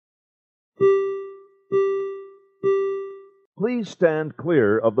Please stand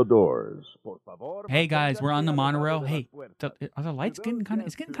clear of the doors. Hey guys, we're on the monorail. Hey, are the lights getting kind of?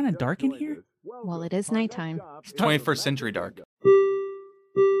 It's getting kind of dark in here. Well, it is nighttime. It's 21st century dark.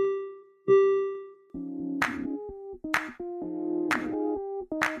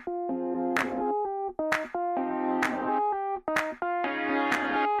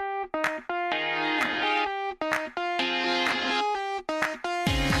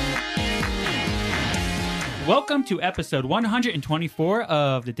 Welcome to episode 124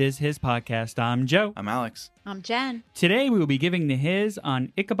 of the Diz His podcast. I'm Joe. I'm Alex. I'm Jen. Today we will be giving the his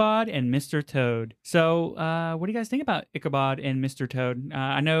on Ichabod and Mr. Toad. So, what do you guys think about Ichabod and Mr. Toad?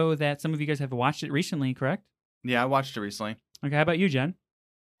 I know that some of you guys have watched it recently, correct? Yeah, I watched it recently. Okay, how about you, Jen?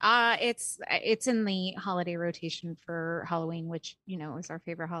 It's in the holiday rotation for Halloween, which, you know, is our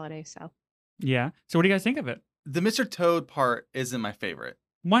favorite holiday, so. Yeah. So what do you guys think of it? The Mr. Toad part isn't my favorite.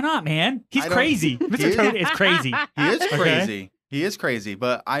 Why not, man? He's crazy. Mr. Toad is crazy. He is Okay. crazy. He is crazy,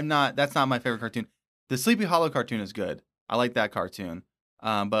 but that's not my favorite cartoon. The Sleepy Hollow cartoon is good. I like that cartoon.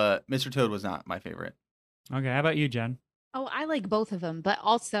 But Mr. Toad was not my favorite. Okay, how about you, Jen? Oh, I like both of them, but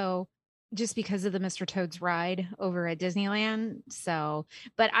also just because of the Mr. Toad's ride over at Disneyland. So,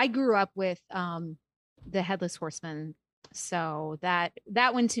 but I grew up with the Headless Horseman. So that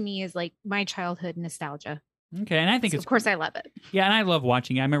one to me is like my childhood nostalgia. Okay, and I think Of course, I love it. Yeah, and I love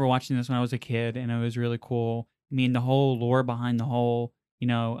watching it. I remember watching this when I was a kid, and it was really cool. I mean, the whole lore behind the whole,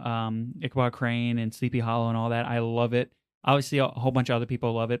 Ichabod Crane and Sleepy Hollow and all that. I love it. Obviously, a whole bunch of other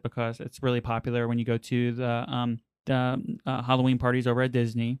people love it because it's really popular when you go to the Halloween parties over at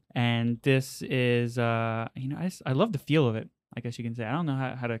Disney. And this is, I love the feel of it. I guess you can say. I don't know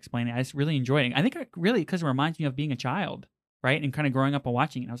how to explain it. I just really enjoy it. I think because it reminds me of being a child, right? And kind of growing up and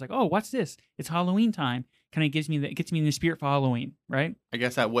watching it. I was like, oh, what's this? It's Halloween time. Kind of gets me in the spirit for Halloween, right? I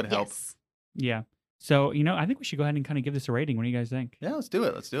guess that would help. Yes. Yeah. So, I think we should go ahead and kind of give this a rating. What do you guys think? Yeah, let's do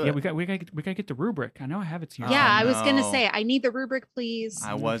it. Yeah, we got to get the rubric. I know I have it here. Yeah, I was no. gonna say I need the rubric, please.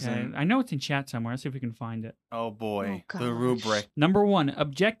 I wasn't. Okay. I know it's in chat somewhere. Let's see if we can find it. Oh, boy. Oh, The gosh. rubric. Number one,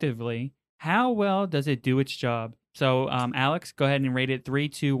 objectively, how well does it do its job? So, Alex, go ahead and rate it 3,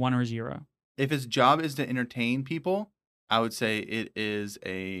 2, 1, or 0. If its job is to entertain people, I would say it is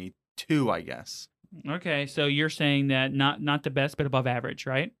a 2, I guess. Okay, so you're saying that not the best, but above average,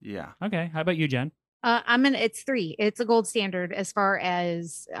 right? Yeah. Okay, how about you, Jen? It's 3. It's a gold standard as far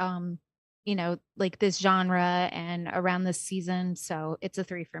as like this genre and around this season. So it's a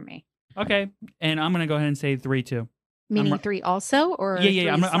 3 for me. Okay, and I'm gonna go ahead and say 3 too. Meaning 3 also, or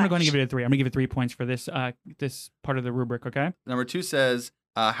Yeah. I'm going to slash? give it a 3. I'm gonna give it 3 points for this this part of the rubric. Okay. Number 2 says,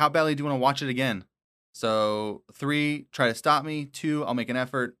 how badly do you want to watch it again? So 3, try to stop me. 2, I'll make an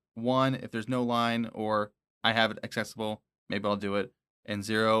effort. 1, if there's no line or I have it accessible, maybe I'll do it. And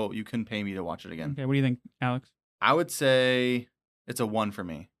 0, you couldn't pay me to watch it again. Okay. What do you think, Alex? I would say it's a 1 for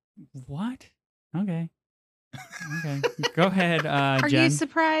me. What? Okay. Okay. Go ahead, Are Jen. you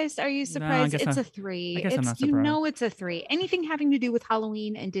surprised? Are you I surprised? guess It's I'm- a 3. I guess I'm not You surprised. know it's a 3. Anything having to do with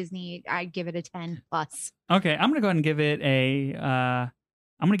Halloween and Disney, I give it a 10 plus. Okay, I'm gonna go ahead and give it a.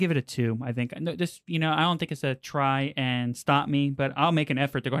 I'm gonna give it a 2. I think I don't think it's a try and stop me, but I'll make an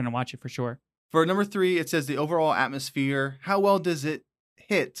effort to go ahead and watch it for sure. For number 3, it says the overall atmosphere. How well does it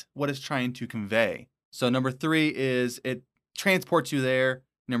hit what it's trying to convey? So number 3 is it transports you there.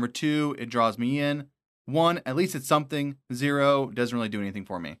 Number 2, it draws me in. 1, at least it's something. 0, doesn't really do anything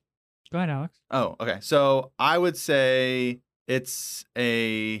for me. Go ahead, Alex. Oh, okay. So I would say it's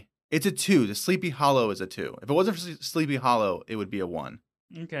a 2. The Sleepy Hollow is a 2. If it wasn't for Sleepy Hollow, it would be a 1.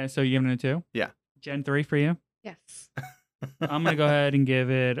 Okay, so you giving it a 2? Yeah. Jen, 3 for you. Yes. I'm gonna go ahead and give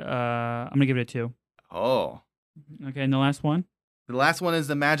it. I'm gonna give it a 2. Oh. Okay, and the last one. The last one is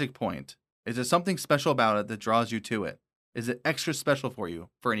the magic point. Is there something special about it that draws you to it? Is it extra special for you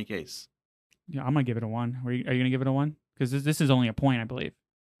for any case? Yeah, I'm gonna give it a 1. Are you gonna give it a 1? Because this is only a point, I believe.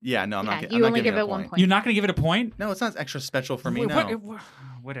 Yeah, no, I'm not. You I'm not only giving give a it 1 point. point. You're not gonna give it a point? No, it's not extra special for me. Wait, No.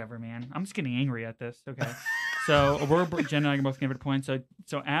 Whatever, man. I'm just getting angry at this. Okay. So Jen and I can both give it a point. So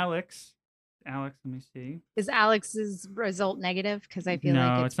Alex, let me see. Is Alex's result negative? Because I feel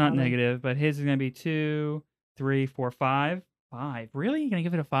like it's not probably- negative, but his is gonna be 2, 3, 4, 5. 5. Really? You're gonna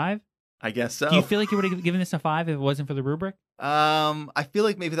give it a 5? I guess so. Do you feel like you would have given this a 5 if it wasn't for the rubric? I feel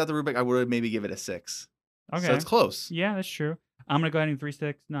like maybe without the rubric, I would have maybe give it a 6. Okay. So it's close. Yeah, that's true. I'm gonna go ahead and 3,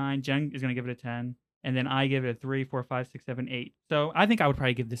 6, 9. Jen is gonna give it a 10, and then I give it a 3, 4, 5, 6, 7, 8. So I think I would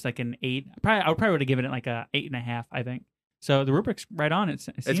probably give this like an 8. I would probably give it like a 8.5. I think. So the rubric's right on. It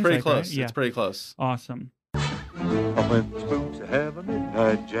It's seems pretty like, close. Right? Yeah. It's pretty close. Awesome. When the spooks have a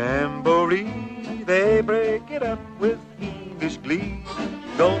midnight jamboree, they break it up with fiendish glee.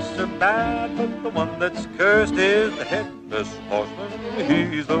 Ghosts are bad, but the one that's cursed is the headless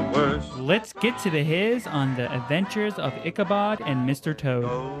horseman. He's the worst. Let's get to the his on the adventures of Ichabod and Mr. Toad.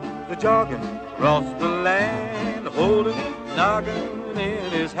 Goes a jogging across the land, holding his noggin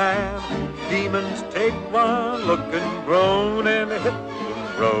in his hand. Demons take one look and groan, and hit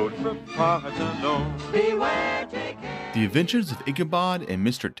the road for parts unknown. Beware, take care. The Adventures of Ichabod and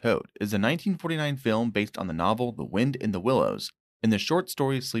Mr. Toad is a 1949 film based on the novel The Wind in the Willows and the short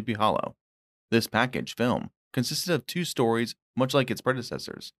story Sleepy Hollow. This package film consisted of 2 stories, much like its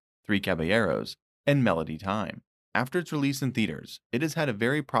predecessors, Three Caballeros and Melody Time. After its release in theaters, it has had a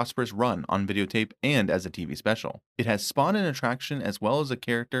very prosperous run on videotape and as a TV special. It has spawned an attraction as well as a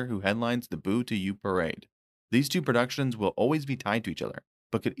character who headlines the Boo to You parade. These 2 productions will always be tied to each other,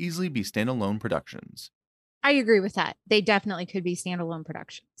 but could easily be standalone productions. I agree with that. They definitely could be standalone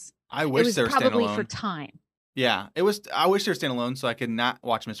productions. I It wish was they were probably standalone. for time. Yeah, it was. I wish they were standalone so I could not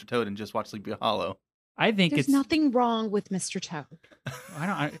watch Mr. Toad and just watch Sleepy Hollow. I think There's it's nothing wrong with Mr. Toad.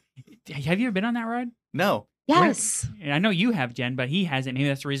 Have you ever been on that ride? No, Yes. I know you have, Jen, but he hasn't. Maybe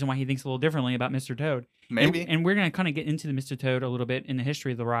that's the reason why he thinks a little differently about Mr. Toad. maybe. And we're going to kind of get into the Mr. Toad a little bit in the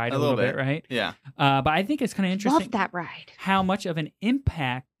history of the ride A a little little bit, bit. right? Yeah. But I think it's kind of interesting Love that ride. how much of an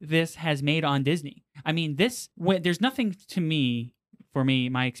impact this has made on Disney. I mean, there's nothing to me, for me,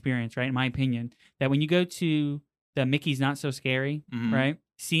 my experience, right, in my opinion, that when you go to the Mickey's Not So Scary, Mhm. right,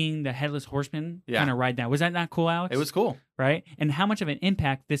 seeing the Headless Horseman Yeah. kind of ride down. Was that not cool, Alex? It was cool. Right? And how much of an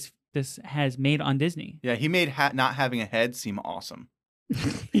impact this has made on Disney. Yeah, he made not having a head seem awesome.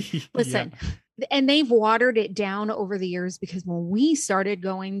 Listen, and they've watered it down over the years because when we started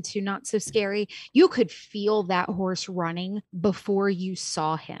going to Not So Scary, you could feel that horse running before you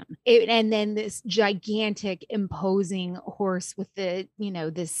saw him. And then this gigantic, imposing horse with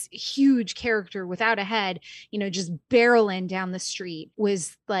this huge character without a head, just barreling down the street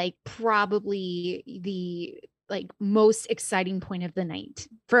was like probably the most exciting point of the night,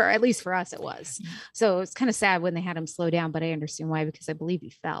 for at least for us it was. So it's kind of sad when they had him slow down, but I understand why, because I believe he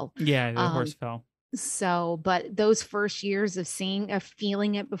fell. Yeah, the horse fell. So, but those first years of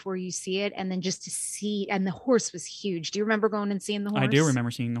feeling it before you see it, and then just to see, and the horse was huge. Do you remember going and seeing the horse? I do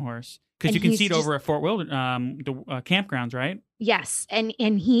remember seeing the horse. Because And you can he's see it just- over at Fort Wilder, the campgrounds, right? Yes, and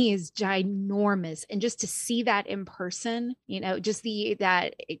he is ginormous, and just to see that in person, just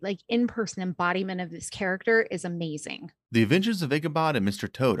that in person embodiment of this character is amazing. The Adventures of Ichabod and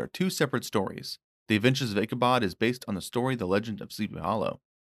Mr. Toad are 2 separate stories. The Adventures of Ichabod is based on the story The Legend of Sleepy Hollow.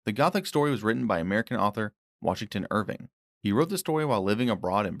 The Gothic story was written by American author Washington Irving. He wrote the story while living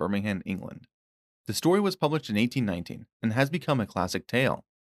abroad in Birmingham, England. The story was published in 1819 and has become a classic tale.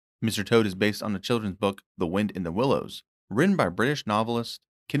 Mr. Toad is based on the children's book The Wind in the Willows, written by British novelist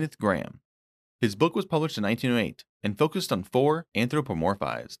Kenneth Grahame. His book was published in 1908 and focused on 4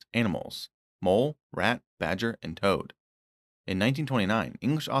 anthropomorphized animals: mole, rat, badger, and toad. In 1929,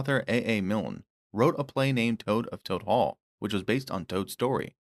 English author A. Milne wrote a play named Toad of Toad Hall, which was based on Toad's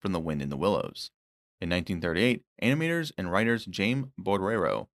story from The Wind in the Willows. In 1938, animators and writers James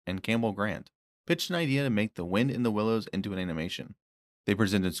Borrero and Campbell Grant pitched an idea to make The Wind in the Willows into an animation. They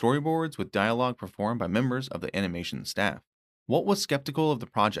presented storyboards with dialogue performed by members of the animation staff. Walt was skeptical of the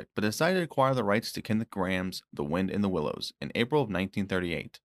project, but decided to acquire the rights to Kenneth Grahame's The Wind in the Willows in April of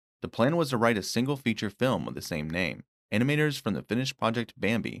 1938. The plan was to write a single feature film of the same name. Animators from the finished project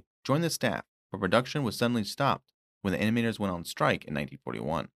Bambi joined the staff, but production was suddenly stopped when the animators went on strike in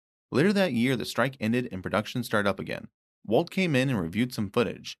 1941. Later that year, the strike ended and production started up again. Walt came in and reviewed some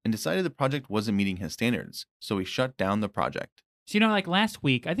footage and decided the project wasn't meeting his standards, so he shut down the project. So, last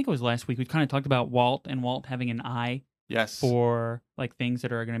week, I think it was last week, we kind of talked about Walt having an eye Yes. for things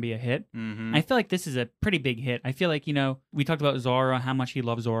that are going to be a hit. Mm-hmm. I feel like this is a pretty big hit. I feel like, we talked about Zorro, how much he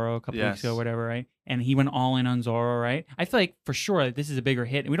loves Zorro a couple weeks ago, whatever, right? And he went all in on Zorro, right? I feel like for sure this is a bigger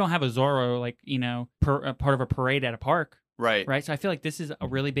hit. And we don't have a Zorro, part of a parade at a park, Right. right? So I feel like this is a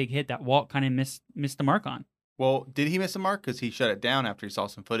really big hit that Walt kind of missed the mark on. Well, did he miss a mark? Because he shut it down after he saw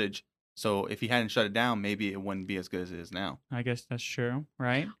some footage. So if he hadn't shut it down, maybe it wouldn't be as good as it is now. I guess that's true,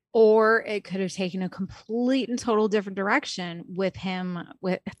 right? Or it could have taken a complete and total different direction with him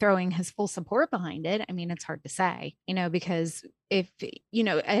throwing his full support behind it. I mean, it's hard to say, because if,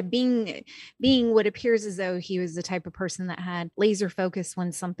 being what appears as though he was the type of person that had laser focus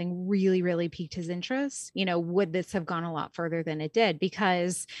when something really, really piqued his interest, would this have gone a lot further than it did?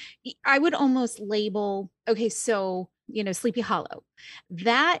 Because I would almost label, okay, so Sleepy Hollow.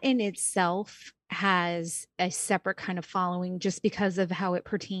 That in itself has a separate kind of following just because of how it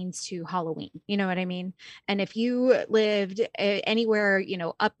pertains to Halloween. You know what I mean? And if you lived anywhere,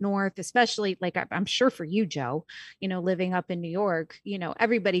 up north, especially like I'm sure for you, Joe, living up in New York,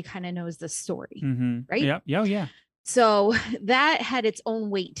 everybody kind of knows the story, right? Yep. Yeah. Yeah. So that had its own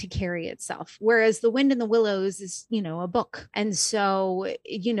weight to carry itself. Whereas The Wind in the Willows is, a book. And so,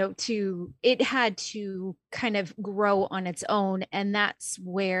 it had to kind of grow on its own. And that's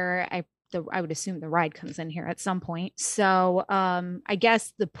where I would assume the ride comes in here at some point. So I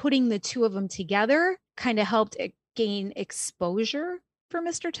guess the putting the two of them together kind of helped it gain exposure for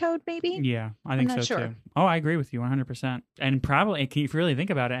Mr. Toad, maybe. Yeah, I think so too. Oh, I agree with you 100%. And probably, if you really think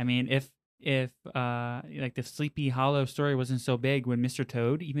about it, I mean, if like the Sleepy Hollow story wasn't so big, would Mr.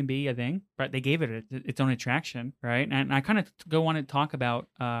 Toad even be a thing? Right? They gave it its own attraction, right? And I kind of want to talk about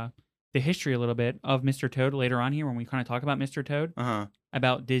the history a little bit of Mr. Toad later on here when we kind of talk about Mr. Toad,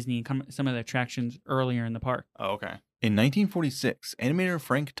 about Disney and some of the attractions earlier in the park. Oh, okay. In 1946, animator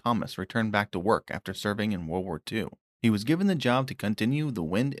Frank Thomas returned back to work after serving in World War II. He was given the job to continue the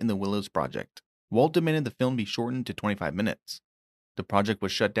Wind in the Willows project. Walt demanded the film be shortened to 25 minutes. The project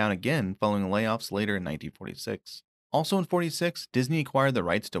was shut down again following layoffs later in 1946. Also in 46, Disney acquired the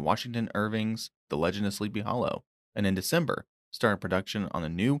rights to Washington Irving's The Legend of Sleepy Hollow, and in December, started production on a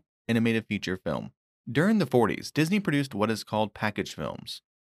new animated feature film. During the 40s, Disney produced what is called package films.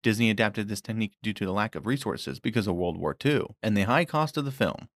 Disney adapted this technique due to the lack of resources because of World War II and the high cost of the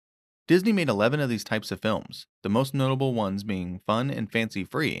film. Disney made 11 of these types of films, the most notable ones being Fun and Fancy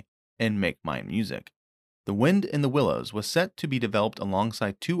Free and Make Mine Music. The Wind in the Willows was set to be developed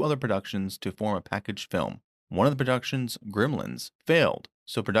alongside 2 other productions to form a package film. One of the productions, Gremlins, failed,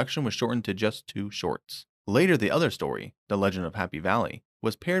 so production was shortened to just 2 shorts. Later, the other story, The Legend of Happy Valley,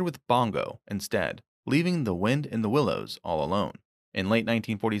 was paired with Bongo instead, leaving The Wind in the Willows all alone. In late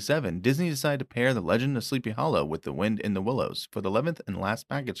 1947, Disney decided to pair The Legend of Sleepy Hollow with The Wind in the Willows for the 11th and last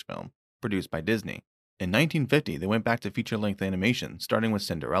package film produced by Disney. In 1950, they went back to feature-length animation, starting with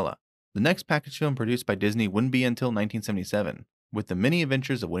Cinderella. The next package film produced by Disney wouldn't be until 1977, with The Many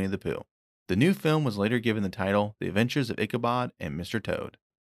Adventures of Winnie the Pooh. The new film was later given the title The Adventures of Ichabod and Mr. Toad.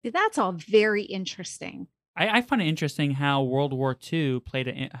 That's all very interesting. I find it interesting how World War II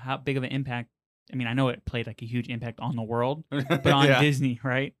played how big of an impact. I mean, I know it played like a huge impact on the world, but on Disney,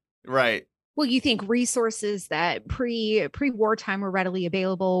 right? Right. Well, you think resources that pre-wartime were readily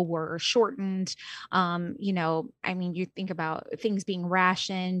available were shortened. I mean, you think about things being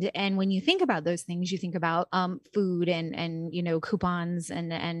rationed. And when you think about those things, you think about food and coupons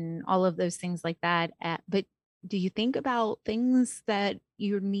and all of those things like that. But do you think about things that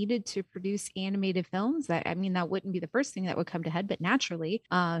you needed to produce animated films? That wouldn't be the first thing that would come to head, but naturally,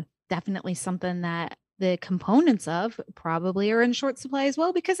 definitely something that the components of probably are in short supply as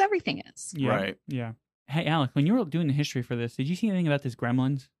well, because everything is. Yeah, right. Yeah. Hey, Alec, when you were doing the history for this, did you see anything about this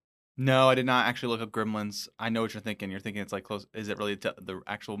Gremlins? No, I did not actually look up Gremlins. I know what you're thinking. You're thinking it's like close. Is it really the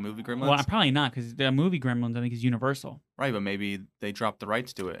actual movie Gremlins? Well, probably not, because the movie Gremlins, I think, is Universal. Right, but maybe they dropped the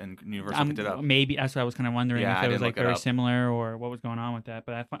rights to it and Universal picked it up. Maybe. That's what I was kind of wondering, Yeah, if I it was didn't like look it very up. similar or what was going on with that.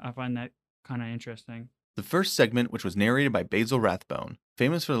 But I find that kind of interesting. The first segment, which was narrated by Basil Rathbone,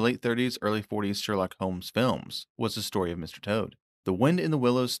 famous for the late 30s, early 40s Sherlock Holmes films, was the story of Mr. Toad. The Wind in the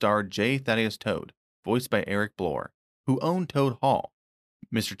Willows starred J. Thaddeus Toad, voiced by Eric Blore, who owned Toad Hall.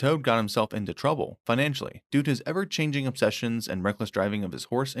 Mr. Toad got himself into trouble financially due to his ever-changing obsessions and reckless driving of his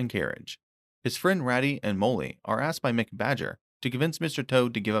horse and carriage. His friend Ratty and Molly are asked by Mick Badger to convince Mr.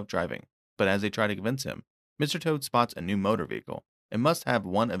 Toad to give up driving, but as they try to convince him, Mr. Toad spots a new motor vehicle and must have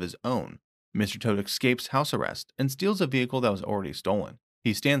one of his own. Mr. Toad escapes house arrest and steals a vehicle that was already stolen.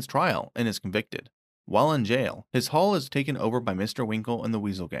 He stands trial and is convicted. While in jail, his haul is taken over by Mr. Winkle and the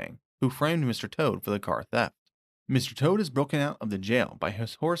Weasel Gang, who framed Mr. Toad for the car theft. Mr. Toad is broken out of the jail by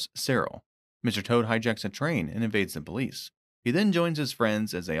his horse Cyril. Mr. Toad hijacks a train and evades the police. He then joins his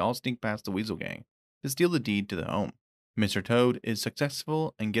friends as they all sneak past the Weasel Gang to steal the deed to the home. Mr. Toad is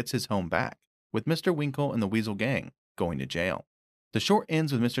successful and gets his home back, with Mr. Winkle and the Weasel Gang going to jail. The short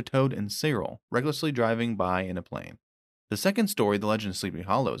ends with Mr. Toad and Cyril recklessly driving by in a plane. The second story, The Legend of Sleepy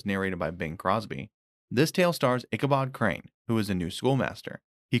Hollow, is narrated by Bing Crosby. This tale stars Ichabod Crane, who is a new schoolmaster.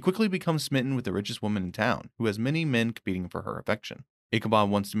 He quickly becomes smitten with the richest woman in town, who has many men competing for her affection. Ichabod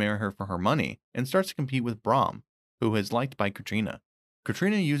wants to marry her for her money and starts to compete with Brom, who is liked by Katrina.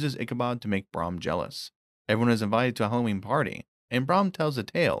 Katrina uses Ichabod to make Brom jealous. Everyone is invited to a Halloween party, and Brom tells the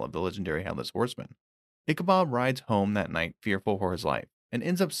tale of the legendary Headless Horseman. Ichabod rides home that night fearful for his life and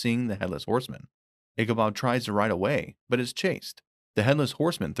ends up seeing the Headless Horseman. Ichabod tries to ride away, but is chased. The Headless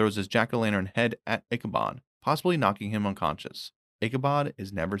Horseman throws his jack-o'-lantern head at Ichabod, possibly knocking him unconscious. Ichabod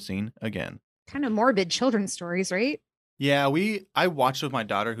is never seen again. Kind of morbid children's stories, right? Yeah, I watched with my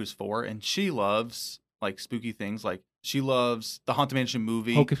daughter who's 4, and she loves like spooky things. Like she loves the Haunted Mansion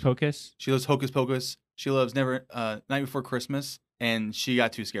movie. Hocus Pocus. She loves Hocus Pocus. She loves Night Before Christmas, and she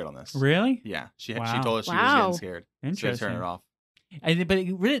got too scared on this. Really? Yeah, she Wow. told us she was Wow. getting scared. So Interesting. turn it off.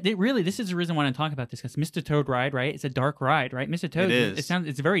 But really, this is the reason I want to talk about this because Mr. Toad ride, right? It's a dark ride, right? Mr. Toad. is.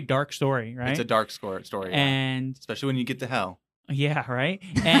 It's a very dark story, right? It's a dark story, yeah. And Especially when you get to hell. yeah, right.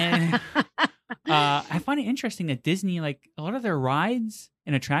 And I find it interesting that Disney, like a lot of their rides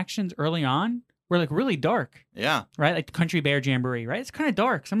and attractions early on, were like really dark, Yeah. right? Like the Country Bear Jamboree, right? It's kind of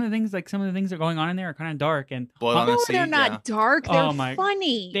dark. Some of the things that are going on in there are kind of dark. And Blood on No, the Sea. they're not yeah. dark. They're Oh, my-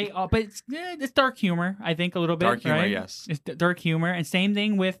 funny. they, but it's dark humor, I think, a little bit. Dark humor, right? yes. It's dark humor, and same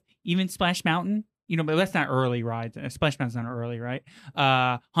thing with even Splash Mountain. You know, but that's not early rides. Splash Mountain's not early, right?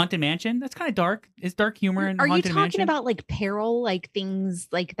 Haunted Mansion, that's kind of dark. It's dark humor in Are you Haunted talking Mansion. about like peril, like things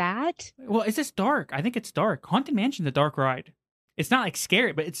like that? Well, it's just dark. I think it's dark. Haunted Mansion's a dark ride. It's not like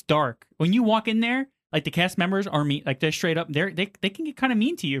scary, but it's dark. When you walk in there, like the cast members are mean, like they're straight up. They can get kind of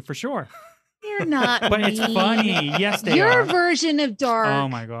mean to you for sure. They're not. But it's mean. funny. Yes, they Your are. version of dark Oh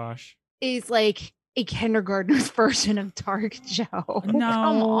my gosh. is like a kindergartner's version of dark, Joe. No, Come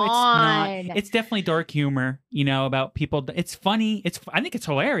on. it's not. It's definitely dark humor, you know, about people. It's funny. I think it's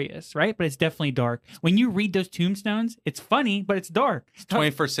hilarious, right? But it's definitely dark. When you read those tombstones, it's funny, but it's dark.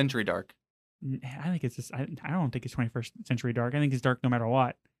 21st century dark. I think it's just, I don't think it's 21st century dark. I think it's dark no matter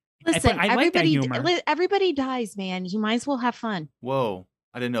what. Listen, I like that everybody, humor. everybody dies, man. You might as well have fun. Whoa.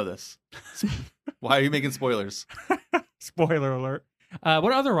 I didn't know this. Why are you making spoilers? Spoiler alert.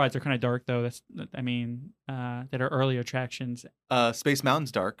 What other rides are kind of dark though? That are early attractions. Space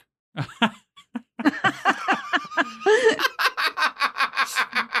Mountain's dark.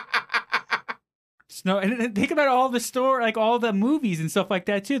 Snow, and think about all the like all the movies and stuff like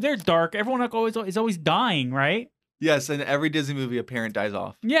that too. They're dark. Everyone is always dying, right? Yes, in every Disney movie, a parent dies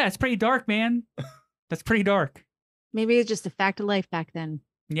off. Yeah, it's pretty dark, man. That's pretty dark. Maybe it's just a fact of life back then.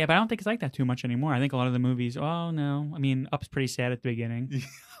 Yeah, but I don't think it's like that too much anymore. I think a lot of the movies. Oh no, I mean, Up's pretty sad at the beginning.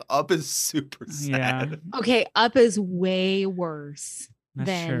 Up is super sad. Yeah. Okay, Up is way worse That's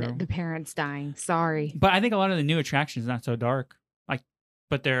than true. the parents dying. Sorry. But I think a lot of the new attractions not so dark. Like,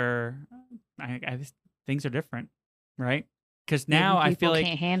 but I just, things are different, right? Because now Maybe I feel people like,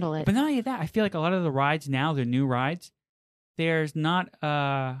 can't handle it. but not only that, I feel like a lot of the rides now, the new rides, there's not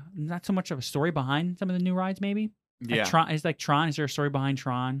so much of a story behind some of the new rides. Maybe Yeah. like Tron. Is there a story behind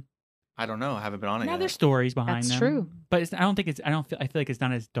Tron? I don't know. I haven't been on it No, yet. there's stories behind That's them. true. But I feel like it's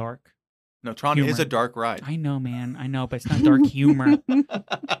not as dark. No, Tron humor. is a dark ride. I know, man. I know, but it's not dark humor.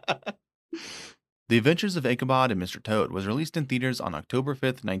 The Adventures of Ichabod and Mr. Toad was released in theaters on October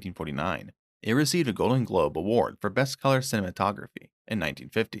 5th, 1949. It received a Golden Globe Award for Best Color Cinematography in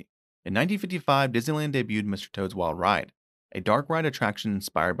 1950. In 1955, Disneyland debuted Mr. Toad's Wild Ride, a dark ride attraction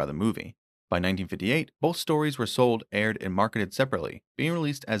inspired by the movie. By 1958, both stories were sold, aired, and marketed separately, being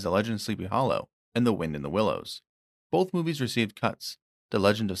released as The Legend of Sleepy Hollow and The Wind in the Willows. Both movies received cuts. The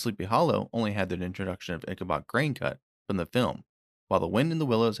Legend of Sleepy Hollow only had the introduction of Ichabod Crane cut from the film, while The Wind in the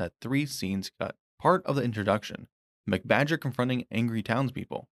Willows had 3 scenes cut. Part of the introduction, McBadger confronting angry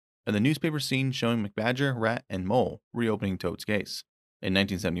townspeople, and the newspaper scene showing McBadger, Rat, and Mole reopening Toad's case. In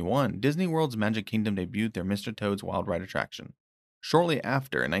 1971, Disney World's Magic Kingdom debuted their Mr. Toad's Wild Ride attraction. Shortly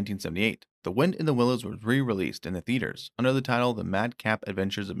after, in 1978, The Wind in the Willows was re-released in the theaters under the title The Madcap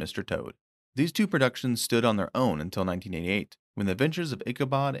Adventures of Mr. Toad. These two productions stood on their own until 1988, when The Adventures of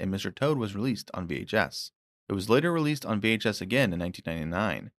Ichabod and Mr. Toad was released on VHS. It was later released on VHS again in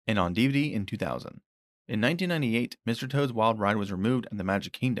 1999 and on DVD in 2000. In 1998, Mr. Toad's Wild Ride was removed at the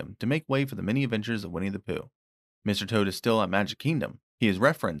Magic Kingdom to make way for the mini adventures of Winnie the Pooh. Mr. Toad is still at Magic Kingdom. He is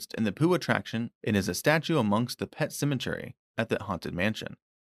referenced in the Pooh attraction and is a statue amongst the pet cemetery at the Haunted Mansion.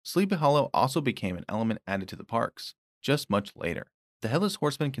 Sleepy Hollow also became an element added to the parks, just much later. The Headless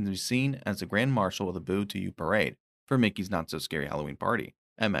Horseman can be seen as the Grand Marshal of the Boo to You Parade for Mickey's Not So Scary Halloween Party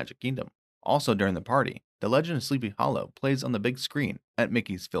at Magic Kingdom. Also during the party, The Legend of Sleepy Hollow plays on the big screen at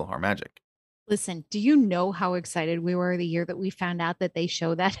Mickey's PhilharMagic. Listen, do you know how excited we were the year that we found out that they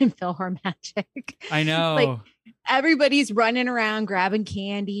show that in PhilharMagic? I know. Like everybody's running around grabbing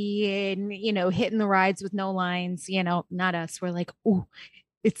candy and, hitting the rides with no lines, not us. We're like, oh,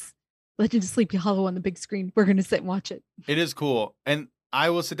 it's Legend of Sleepy Hollow on the big screen. We're going to sit and watch it. It is cool, and I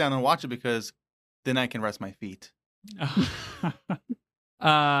will sit down and watch it because then I can rest my feet.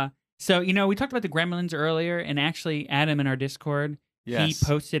 So, we talked about the Gremlins earlier, and actually Adam in our Discord, Yes. he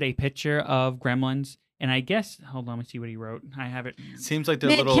posted a picture of Gremlins, And I guess, hold on, let me see what he wrote. I have it. Seems like they're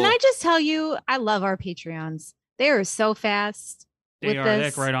Man, little. can I just tell you, I love our Patreons. They are so fast They with are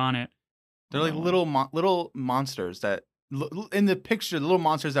this. like right on it. They're like little monsters that in the picture, little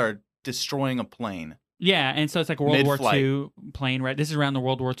monsters that are destroying a plane. Yeah, and so it's like a World War Mid-flight. II plane, right? This is around the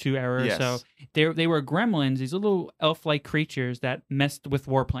World War II era. Yes. So they were gremlins, these little elf-like creatures that messed with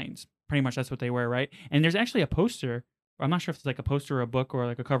warplanes. Pretty much that's what they were, right? And there's actually a poster. I'm not sure if it's like a poster or a book or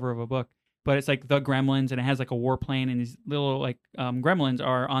like a cover of a book, but it's like the gremlins and it has like a warplane and these little like gremlins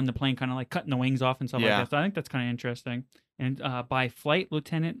are on the plane kind of like cutting the wings off and stuff like Yeah. that. So I think that's kind of interesting. And by Flight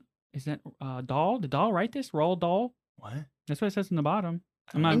Lieutenant, is that Dahl? Did Dahl write this? Roald Dahl? What? That's what it says in the bottom.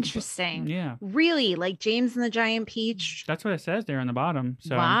 I'm not, Interesting. yeah. Really? Like James and the Giant Peach? That's what it says there on the bottom.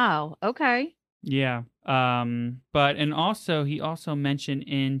 So Wow. Okay. yeah. But and also he also mentioned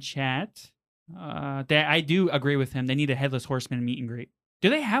in chat that I do agree with him. They need a headless horseman meet and greet. Do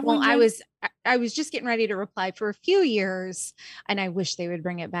they have Well, one? I was just getting ready to reply for a few years, and I wish they would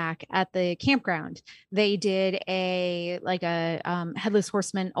bring it back at the campground. They did a headless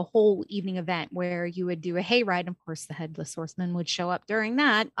horseman, a whole evening event where you would do a hayride. Of course, the headless horseman would show up during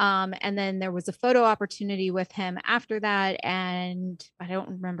that. And then there was a photo opportunity with him after that. And I don't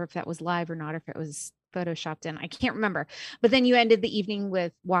remember if that was live or not, if it was photoshopped in. I can't remember. But then you ended the evening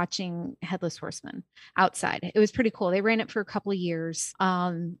with watching Headless Horseman outside. It was pretty cool. They ran it for a couple of years.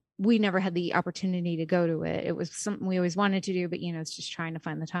 We never had the opportunity to go to it. It was something we always wanted to do, but it's just trying to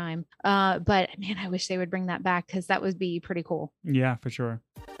find the time. But man, I wish they would bring that back because that would be pretty cool. Yeah, for sure.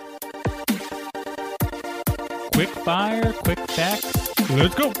 Quick fire, quick facts.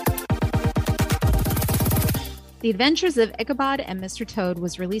 Let's go. The Adventures of Ichabod and Mr. Toad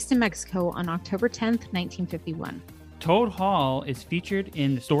was released in Mexico on October 10th, 1951. Toad Hall is featured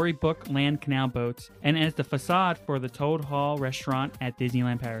in the storybook Land Canal Boats and as the facade for the Toad Hall restaurant at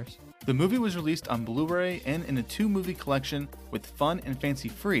Disneyland Paris. The movie was released on Blu-ray and in a 2-movie collection with Fun and Fancy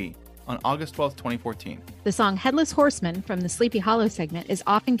Free on August 12th, 2014. The song Headless Horseman from the Sleepy Hollow segment is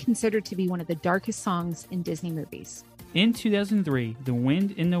often considered to be one of the darkest songs in Disney movies. In 2003, The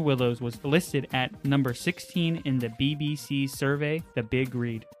Wind in the Willows was listed at number 16 in the BBC survey, The Big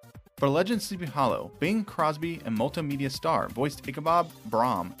Read. For Legend Sleepy Hollow, Bing Crosby and multimedia star voiced Ichabod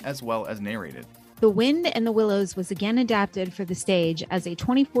Brahm as well as narrated. The Wind and the Willows was again adapted for the stage as a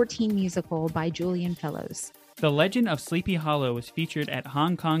 2014 musical by Julian Fellows. The Legend of Sleepy Hollow was featured at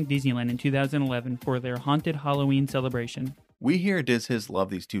Hong Kong Disneyland in 2011 for their Haunted Halloween celebration. We here at Diz His love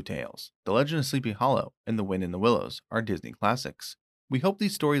these two tales. The Legend of Sleepy Hollow and The Wind in the Willows are Disney classics. We hope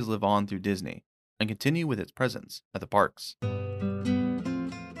these stories live on through Disney and continue with its presence at the parks.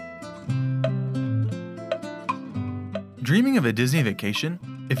 Dreaming of a Disney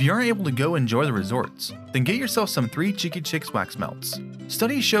vacation? If you aren't able to go enjoy the resorts, then get yourself some 3 Cheeky Chicks wax melts.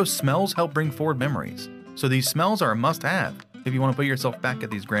 Studies show smells help bring forward memories, so these smells are a must-have if you want to put yourself back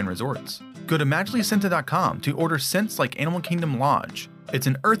at these grand resorts. Go to magicallyscented.com to order scents like Animal Kingdom Lodge. It's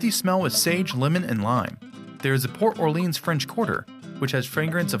an earthy smell with sage, lemon, and lime. There is a Port Orleans French Quarter, which has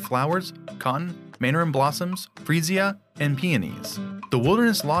fragrance of flowers, cotton, mandarin blossoms, freesia, and peonies. The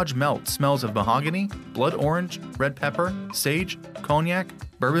Wilderness Lodge Melt smells of mahogany, blood orange, red pepper, sage, cognac,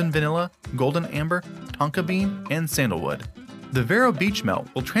 bourbon vanilla, golden amber, tonka bean, and sandalwood. The Vero Beach Melt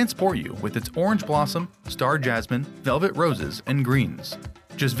will transport you with its orange blossom, star jasmine, velvet roses, and greens.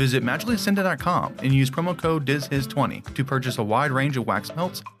 Just visit magicallyscented.com and use promo code DizHiz20 to purchase a wide range of wax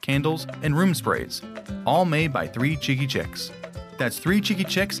melts, candles, and room sprays, all made by 3 Cheeky Chicks. That's 3 Cheeky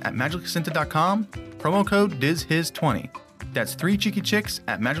Chicks at magicallyscented.com, promo code DizHiz20. That's 3 Cheeky Chicks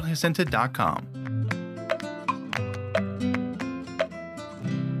at magicallyscented.com.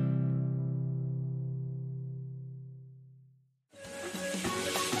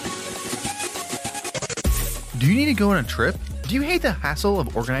 Do you need to go on a trip? Do you hate the hassle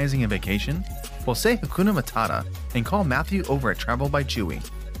of organizing a vacation? Well, say Hakuna Matata and call Matthew over at Travel by Chewy.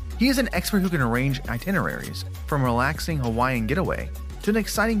 He is an expert who can arrange itineraries from a relaxing Hawaiian getaway to an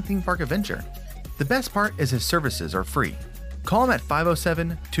exciting theme park adventure. The best part is his services are free. Call him at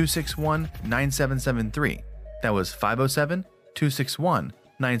 507-261-9773. That was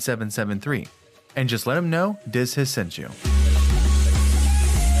 507-261-9773. And just let him know Diz has sent you.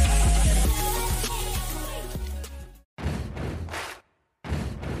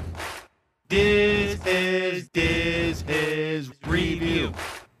 Diz his review.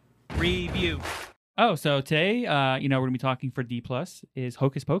 Oh, so today, we're going to be talking for D Plus is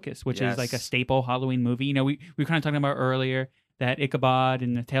Hocus Pocus, which is like a Yes. staple Halloween movie. We were kind of talking about earlier that Ichabod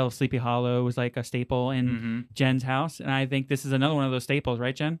and the Tale of Sleepy Hollow was like a staple in Jen's house. And I think this is another one of those staples,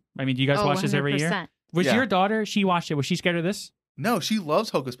 right, Jen? I mean, do you guys watch this every year? 100%. Was Yeah. your daughter, she watched it. Was she scared of this? No, she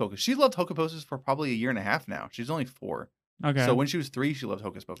loves Hocus Pocus. She loved Hocus Pocus for probably a year and a half now. She's only 4. Okay. So when she was 3, she loved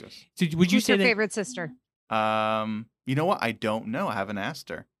Hocus Pocus. So would you Who's say your that? favorite sister? You know what? I don't know. I haven't asked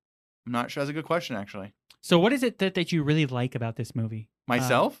her. I'm not sure. That's a good question, actually. So what is it that you really like about this movie?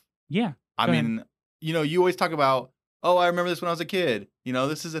 Myself? Yeah. I go ahead. mean, you always talk about, oh, I remember this when I was a kid.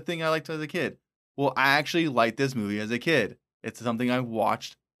 This is a thing I liked as a kid. Well, I actually liked this movie as a kid. It's something I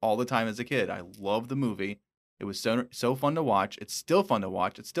watched all the time as a kid. I love the movie. It was so fun to watch. It's still fun to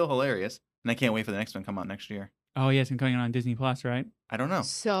watch. It's still hilarious. And I can't wait for the next one to come out next year. Oh, yes, and coming on Disney Plus, right? I don't know.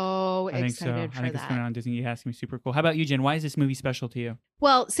 So I think so. excited I for think it's coming that. on Disney. Yeah, it's going to be super cool. How about you, Jen? Why is this movie special to you?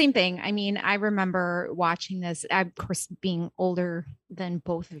 Well, same thing. I mean, I remember watching this, of course, being older than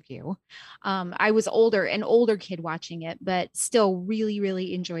both of you. I was an older kid watching it, but still really,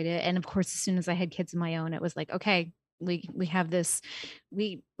 really enjoyed it. And of course, as soon as I had kids of my own, it was like, okay, we have this.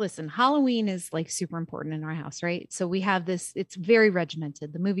 Listen, Halloween is like super important in our house, right? So we have this, it's very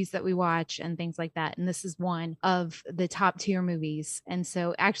regimented, the movies that we watch and things like that. And this is one of the top tier movies. And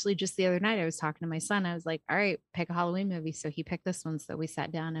so actually just the other night I was talking to my son, I was like, all right, pick a Halloween movie. So he picked this one. So we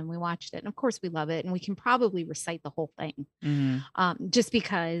sat down and we watched it. And of course we love it. And we can probably recite the whole thing. Just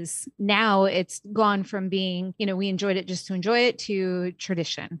because now it's gone from being, we enjoyed it just to enjoy it to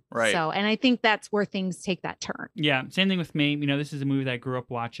tradition. Right. So, and I think that's where things take that turn. Yeah, same thing with me. This is a movie that I grew up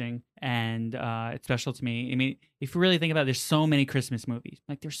watching, and it's special to me. I mean, if you really think about it, there's so many Christmas movies.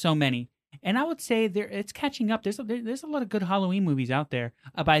 Like, there's so many. And I would say it's catching up. There's a lot of good Halloween movies out there,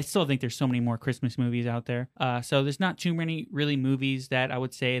 but I still think there's so many more Christmas movies out there. So there's not too many really movies that I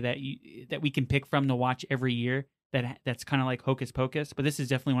would say that we can pick from to watch every year. That's kind of like Hocus Pocus, but this is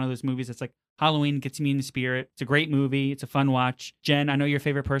definitely one of those movies that's like Halloween, gets me in the spirit. It's a great movie. It's a fun watch. Jen, I know your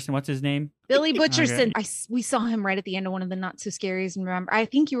favorite person. What's his name? Billy Butcherson. Okay. We saw him right at the end of one of the Not So Scaries. And remember, I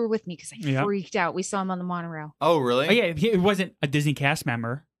think you were with me because I freaked out. We saw him on the monorail. Oh, really? Oh, yeah. It wasn't a Disney cast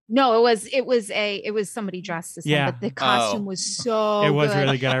member. No, it was somebody dressed as him, but the costume was so it was good.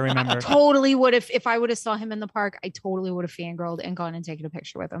 really good. I remember. Totally would have, if I would have saw him in the park, I totally would have fangirled and gone and taken a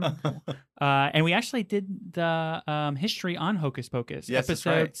picture with him. And we actually did the history on Hocus Pocus, yes,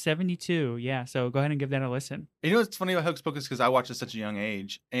 episode 72. Yeah, so go ahead and give that a listen. You know what's funny about Hocus Pocus? Because I watched at such a young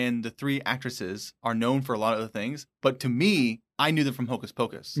age, and the 3 actresses are known for a lot of other things. But to me, I knew them from Hocus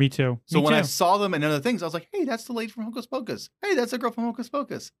Pocus. Me too. So when I saw them in other things, I was like, hey, that's the lady from Hocus Pocus. Hey, that's the girl from Hocus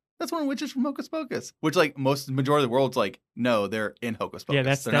Pocus. That's one of the witches from Hocus Pocus. Which, like, majority of the world's like, no, they're in Hocus Pocus. Yeah,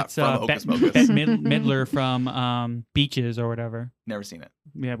 that's not from Hocus Pocus. Bette Midler from Beaches or whatever. Never seen it.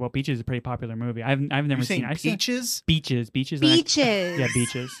 Yeah, well, Beaches is a pretty popular movie. I've never seen it. Peaches? Beaches. Beaches. Yeah,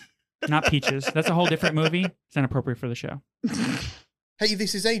 Beaches. Not Peaches. That's a whole different movie. It's not appropriate for the show. Hey,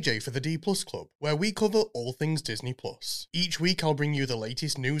 this is AJ for the D Plus Club, where we cover all things Disney Plus. Each week I'll bring you the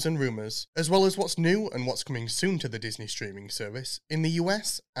latest news and rumours, as well as what's new and what's coming soon to the Disney streaming service in the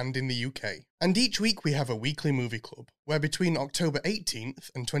US and in the UK. And each week we have a weekly movie club, where between October 18th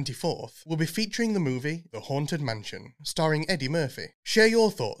and 24th, we'll be featuring the movie The Haunted Mansion, starring Eddie Murphy. Share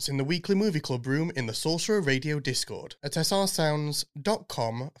your thoughts in the weekly movie club room in the Sorcerer Radio Discord at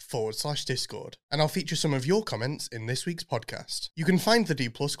srsounds.com/Discord, and I'll feature some of your comments in this week's podcast. You can find the D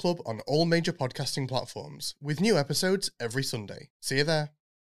Plus Club on all major podcasting platforms, with new episodes every Sunday. See you there.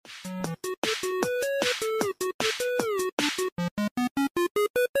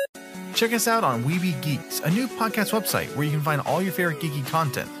 Check us out on Weeby Geeks, a new podcast website where you can find all your favorite geeky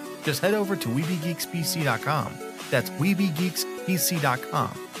content. Just head over to WeebyGeeksPC.com. That's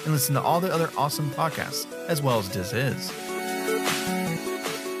WeebyGeeksPC.com and listen to all the other awesome podcasts, as well as This Is.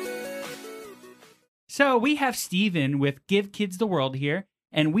 So we have Steven with Give Kids the World here,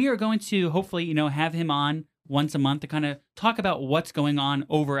 and we are going to hopefully, have him on once a month to kind of talk about what's going on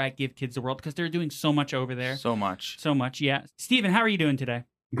over at Give Kids the World, because they're doing so much over there. So much, yeah. Steven, how are you doing today?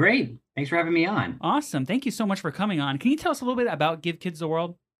 Great. Thanks for having me on. Awesome. Thank you so much for coming on. Can you tell us a little bit about Give Kids the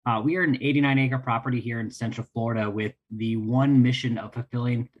World? We are an 89-acre property here in Central Florida with the one mission of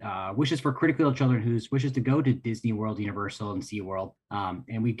fulfilling wishes for critically ill children whose wishes to go to Disney World, Universal, and SeaWorld.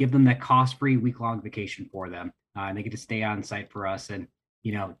 And we give them that cost-free week-long vacation for them. And they get to stay on site for us. And,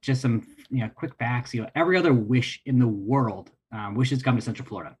 just some quick facts. Every other wish in the world wishes come to Central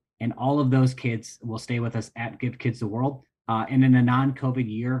Florida. And all of those kids will stay with us at Give Kids the World. And in a non-COVID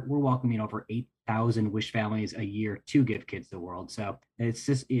year, we're welcoming over 8,000 Wish families a year to Give Kids the World. So it's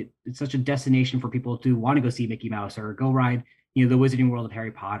just it's such a destination for people to want to go see Mickey Mouse or go ride, the Wizarding World of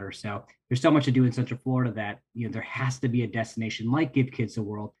Harry Potter. So there's so much to do in Central Florida that there has to be a destination like Give Kids the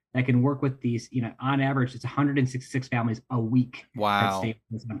World that can work with these. On average, it's 166 families a week. Wow. That stay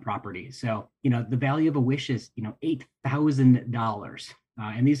with us on property. So the value of a wish is $8,000,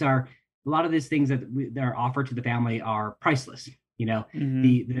 and these are. A lot of these things that are offered to the family are priceless. You know,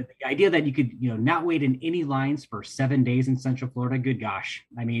 Mhm. the idea that you could, not wait in any lines for 7 days in Central Florida, good gosh.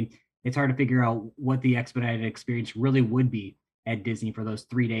 I mean, it's hard to figure out what the expedited experience really would be at Disney for those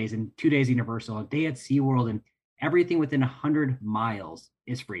 3 days and 2 days Universal, a day at SeaWorld, and everything within 100 miles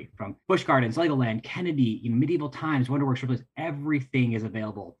is free, from Busch Gardens, Legoland, Kennedy, Medieval Times, WonderWorks, Showplace. Everything is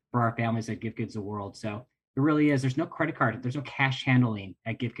available for our families at Give Kids the World. So it really is. There's no credit card. There's no cash handling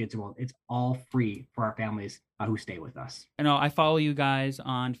at Give Kids the World. It's all free for our families who stay with us. I know I follow you guys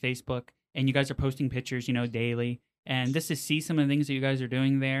on Facebook, and you guys are posting pictures, daily. And just to see some of the things that you guys are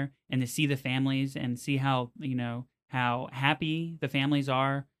doing there, and to see the families and see how how happy the families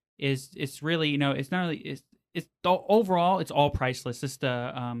are, it's really it's not really it's overall it's all priceless. Just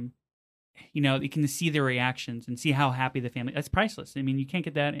you can see their reactions and see how happy the family. That's priceless. I mean, you can't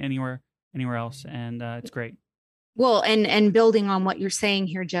get that anywhere else, and it's great. Well, and building on what you're saying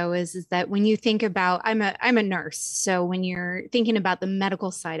here, Joe, is that when you think about, I'm a nurse, so when you're thinking about the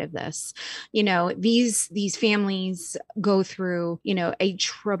medical side of this, these families go through a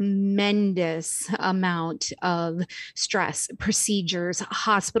tremendous amount of stress, procedures,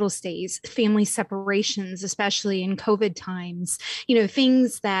 hospital stays, family separations, especially in COVID times,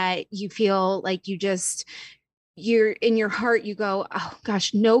 things that you feel like you're in your heart, you go, oh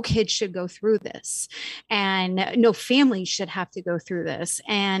gosh, no kid should go through this, and no family should have to go through this.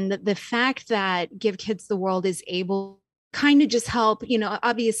 And the fact that Give Kids the World is able kind of just help,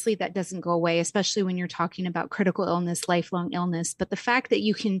 obviously that doesn't go away, especially when you're talking about critical illness, lifelong illness. But the fact that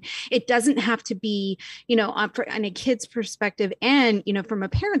it doesn't have to be, on a kid's perspective, and, from a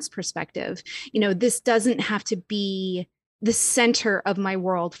parent's perspective, this doesn't have to be the center of my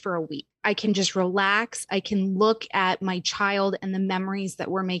world for a week. I can just relax. I can look at my child and the memories that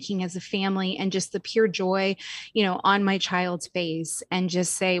we're making as a family, and just the pure joy, on my child's face, and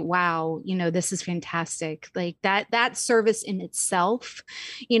just say, wow, this is fantastic. Like that service in itself,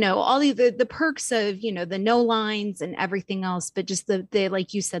 all the perks of, the no lines and everything else, but just the,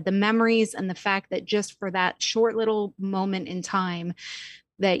 like you said, the memories, and the fact that just for that short little moment in time,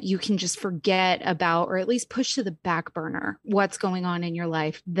 that you can just forget about, or at least push to the back burner, what's going on in your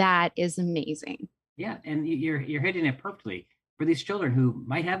life. That is amazing. Yeah, and you're hitting it perfectly for these children who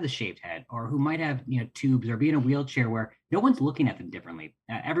might have the shaved head, or who might have tubes, or be in a wheelchair where no one's looking at them differently.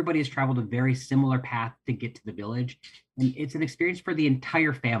 Everybody has traveled a very similar path to get to the village, and it's an experience for the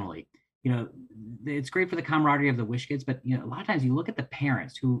entire family. It's great for the camaraderie of the Wish Kids, but a lot of times you look at the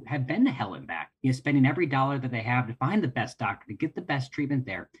parents who have been to hell and back, spending every dollar that they have to find the best doctor, to get the best treatment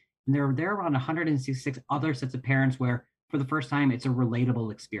there. And there are around 166 other sets of parents where, for the first time, it's a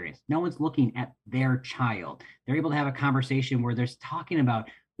relatable experience. No one's looking at their child. They're able to have a conversation where they're talking about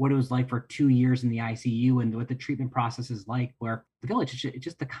what it was like for 2 years in the ICU, and what the treatment process is like, where the village, it's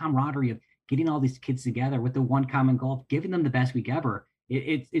just the camaraderie of getting all these kids together with the one common goal of giving them the best week ever.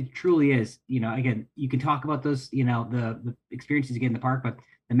 It truly is, again, you can talk about those, the experiences you get in the park, but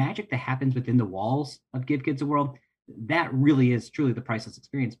the magic that happens within the walls of Give Kids the World, that really is truly the priceless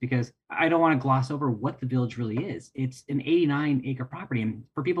experience. Because I don't want to gloss over what the village really is. It's an 89-acre property. And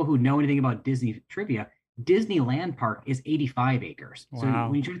for people who know anything about Disney trivia, Disneyland Park is 85 acres. Wow. So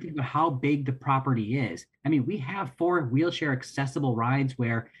when you try to think about how big the property is, I mean, we have 4 wheelchair accessible rides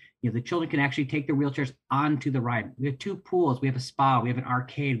where the children can actually take their wheelchairs onto the ride. We have 2 pools. We have a spa. We have an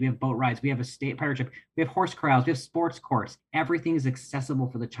arcade. We have boat rides. We have a state pirate ship. We have horse corrals. We have sports courts. Everything is accessible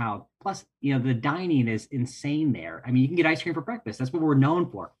for the child. Plus, the dining is insane there. I mean, you can get ice cream for breakfast. That's what we're known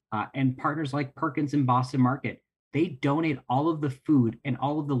for. And partners like Perkins and Boston Market, they donate all of the food and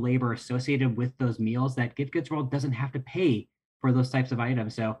all of the labor associated with those meals that Give Kids World doesn't have to pay for those types of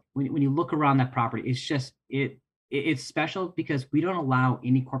items. So when you look around that property, it's just, it's special because we don't allow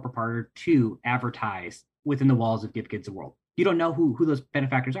any corporate partner to advertise within the walls of Give Kids the World. You don't know who those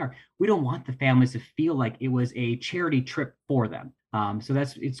benefactors are. We don't want the families to feel like it was a charity trip for them. So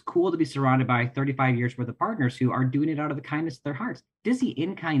it's cool to be surrounded by 35 years worth of partners who are doing it out of the kindness of their hearts. Disney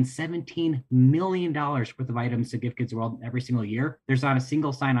in-kind $17 million worth of items to Give Kids the World every single year. There's not a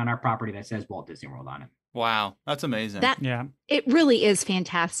single sign on our property that says Walt Disney World on it. Wow, that's amazing. Yeah. It really is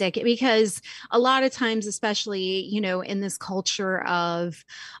fantastic, because a lot of times, especially, in this culture of,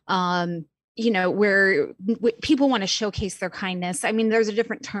 where people want to showcase their kindness. I mean, there's a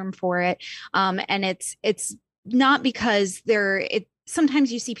different term for it. And it's not because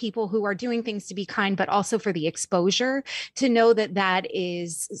sometimes you see people who are doing things to be kind, but also for the exposure, to know that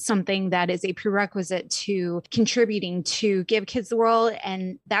is something that is a prerequisite to contributing to Give Kids the World.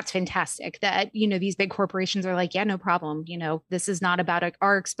 And that's fantastic that, these big corporations are like, yeah, no problem. This is not about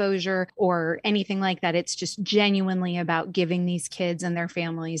our exposure or anything like that. It's just genuinely about giving these kids and their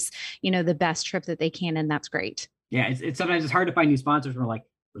families, the best trip that they can. And that's great. Yeah, it's sometimes it's hard to find new sponsors. We're like,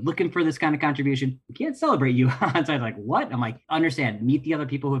 we're looking for this kind of contribution. We can't celebrate you. So I was like, what? I'm like, understand, meet the other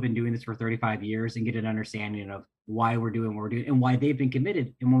people who have been doing this for 35 years and get an understanding of why we're doing what we're doing and why they've been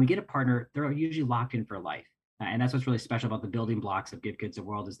committed. And when we get a partner, they're usually locked in for life. And that's what's really special about the building blocks of Give Kids the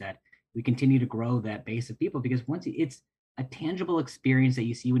World is that we continue to grow that base of people because once it's a tangible experience that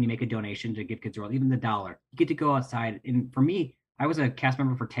you see when you make a donation to Give Kids the World, even the dollar, you get to go outside. And for me, I was a cast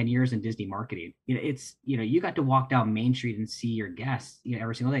member for 10 years in Disney marketing. You got to walk down Main Street and see your guests,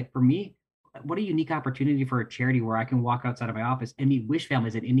 every single day. For me, what a unique opportunity for a charity where I can walk outside of my office and meet wish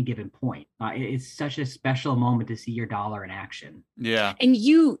families at any given point. It's such a special moment to see your dollar in action. Yeah. And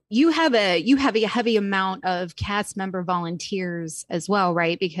you have a heavy amount of cast member volunteers as well,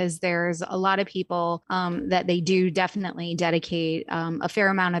 right? Because there's a lot of people that they do definitely dedicate a fair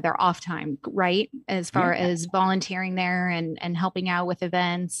amount of their off time, right? As far as volunteering there and helping out with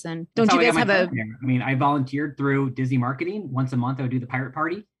events. And don't you guys have a? I mean, I volunteered through Disney marketing. Once a month, I would do the pirate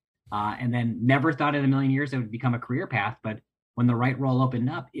party. And then never thought in a million years it would become a career path. But when the right role opened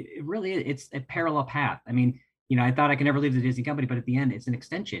up, it really, it's a parallel path. I mean, I thought I could never leave the Disney company, but at the end, it's an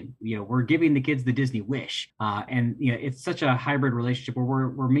extension. We're giving the kids the Disney wish. And it's such a hybrid relationship where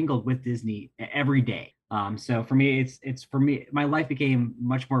we're mingled with Disney every day. So for me, it's for me, my life became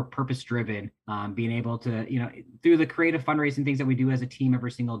much more purpose driven, being able to, through the creative fundraising things that we do as a team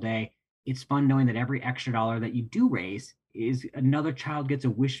every single day. It's fun knowing that every extra dollar that you do raise is another child gets a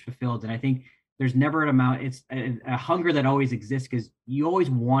wish fulfilled. And I think there's never an amount, it's a hunger that always exists because you always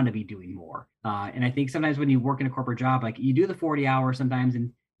want to be doing more. And I think sometimes when you work in a corporate job, like you do the 40 hours sometimes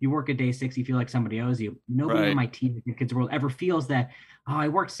and you work a day 6, you feel like somebody owes you. Nobody on my team at Kids World ever feels that, oh, I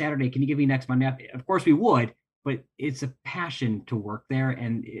worked Saturday. Can you give me next Monday? Of course we would, but it's a passion to work there.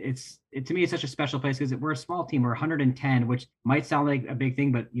 And to me, it's such a special place because we're a small team. We're 110, which might sound like a big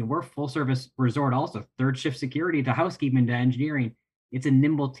thing, but we're full service resort also, third shift security to housekeeping to engineering. It's a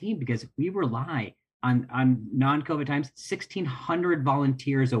nimble team because we rely on non-COVID times, 1,600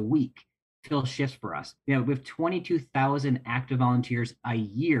 volunteers a week fill shifts for us. We have 22,000 active volunteers a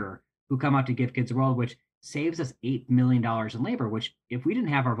year who come out to Give Kids the World, which saves us $8 million in labor, which if we didn't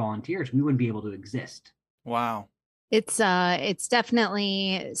have our volunteers, we wouldn't be able to exist. Wow. It's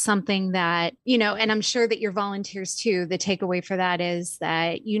definitely something that, and I'm sure that your volunteers too, the takeaway for that is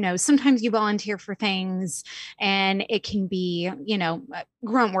that, sometimes you volunteer for things and it can be,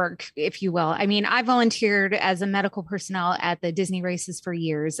 grunt work, if you will. I mean, I volunteered as a medical personnel at the Disney races for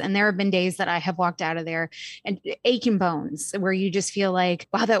years. And there have been days that I have walked out of there and aching bones where you just feel like,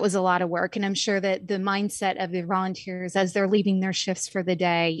 wow, that was a lot of work. And I'm sure that the mindset of the volunteers as they're leaving their shifts for the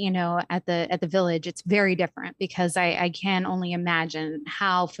day, at the village, it's very different because I can only imagine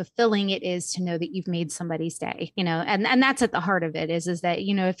how fulfilling it is to know that you've made somebody's day, and that's at the heart of it is that,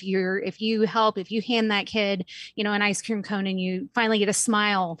 if you help, if you hand that kid, an ice cream cone and you finally get a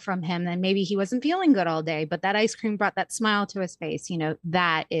smile from him, then maybe he wasn't feeling good all day, but that ice cream brought that smile to his face,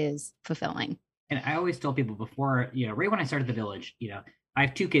 that is fulfilling. And I always tell people before, right when I started the village, I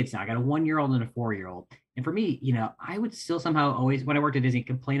have 2 kids now. I got a 1-year-old and a 4-year-old. And for me, I would still somehow always, when I worked at Disney,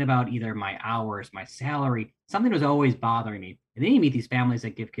 complain about either my hours, my salary, something was always bothering me. And then you meet these families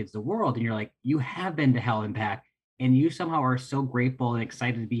that Give Kids the World and you're like, you have been to hell and back. And you somehow are so grateful and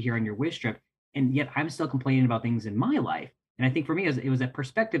excited to be here on your wish trip. And yet I'm still complaining about things in my life. And I think for me, it was a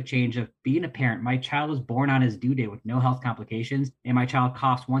perspective change of being a parent. My child was born on his due date with no health complications. And my child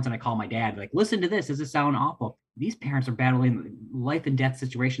coughs once and I call my dad, like, listen to this. Does it sound awful? These parents are battling life and death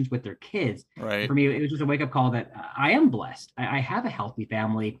situations with their kids. Right. For me, it was just a wake up call that I am blessed. I have a healthy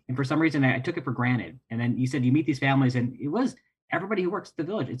family. And for some reason, I took it for granted. And then you said you meet these families and it was everybody who works at the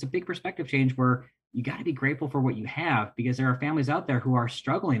village. It's a big perspective change where you got to be grateful for what you have because there are families out there who are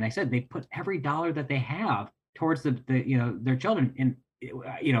struggling. Like I said, they put every dollar that they have towards their children. And,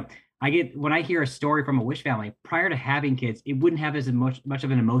 when I hear a story from a wish family prior to having kids, it wouldn't have as much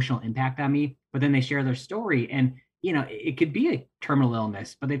of an emotional impact on me, but then they share their story and, it could be a terminal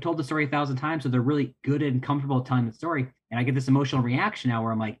illness, but they've told the story 1,000 times. So they're really good and comfortable telling the story. And I get this emotional reaction now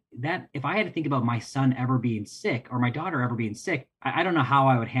where I'm like that, if I had to think about my son ever being sick or my daughter ever being sick, I don't know how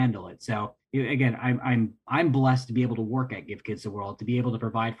I would handle it. So again, I'm blessed to be able to work at Give Kids the World, to be able to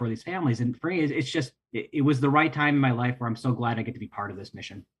provide for these families. And for me, it's just, it was the right time in my life where I'm so glad I get to be part of this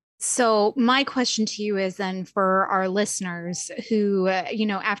mission. So my question to you is then for our listeners who,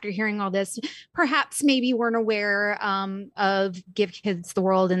 after hearing all this, perhaps maybe weren't aware of Give Kids the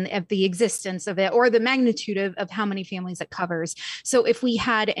World and of the existence of it or the magnitude of how many families it covers. So if we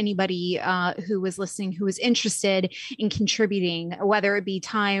had anybody who was listening, who was interested in contributing, whether it be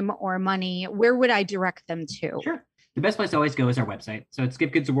time or money, where would I direct them to? Sure. The best place to always go is our website. So it's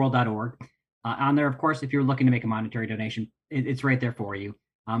givekidstheworld.org. On there, of course, if you're looking to make a monetary donation, it's right there for you.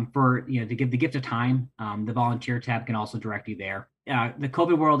 To give the gift of time, the volunteer tab can also direct you there. The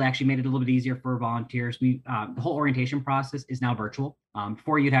COVID world actually made it a little bit easier for volunteers. The whole orientation process is now virtual.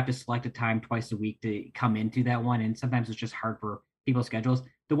 Before you'd have to select a time twice a week to come into that one, and sometimes it's just hard for people's schedules.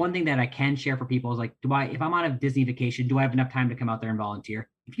 The one thing that I can share for people is like, if I'm on a Disney vacation, do I have enough time to come out there and volunteer?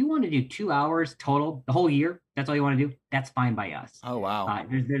 If you want to do 2 hours total the whole year, that's all you want to do, that's fine by us. Oh, wow.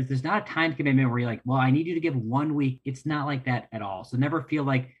 There's not a time commitment where you're like, well, I need you to give 1 week. It's not like that at all. So never feel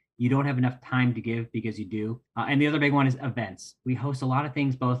like you don't have enough time to give, because you do. And the other big one is events. We host a lot of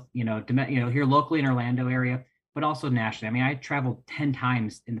things, both here locally in Orlando area, but also nationally. I mean, I traveled 10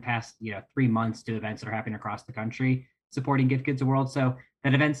 times in the past 3 months to events that are happening across the country supporting Give Kids the World. So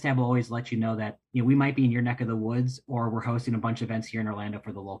that events tab will always let you know that we might be in your neck of the woods, or we're hosting a bunch of events here in Orlando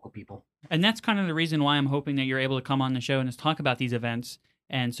for the local people. And that's kind of the reason why I'm hoping that you're able to come on the show and just talk about these events,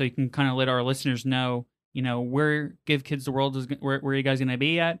 and so you can kind of let our listeners know, where Give Kids the World is, where you guys going to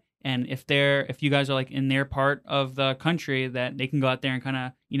be at, and if you guys are like in their part of the country, that they can go out there and kind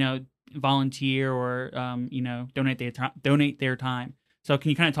of volunteer or donate their time. So can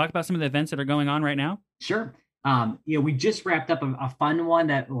you kind of talk about some of the events that are going on right now? Sure. We just wrapped up a fun one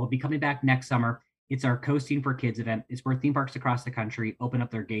that will be coming back next summer. It's our Coasting for Kids event. It's where theme parks across the country open up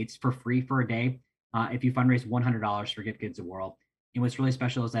their gates for free for a day if you fundraise $100 for Give Kids the World. And what's really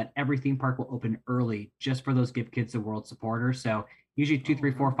special is that every theme park will open early just for those Give Kids the World supporters. So usually 2,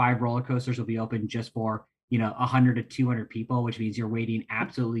 3, 4, 5 roller coasters will be open just for 100 to 200 people, which means you're waiting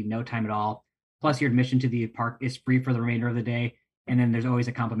absolutely no time at all. Plus, your admission to the park is free for the remainder of the day. And then there's always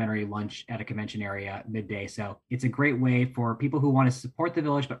a complimentary lunch at a convention area midday. So it's a great way for people who want to support the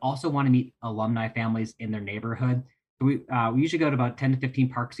village, but also want to meet alumni families in their neighborhood. So we usually go to about 10 to 15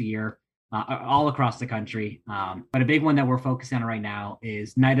 parks a year, all across the country. But a big one that we're focusing on right now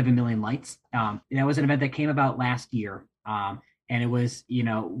is Night of a Million Lights. That was an event that came about last year. And it was,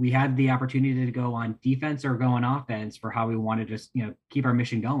 we had the opportunity to go on defense or go on offense for how we wanted to just, keep our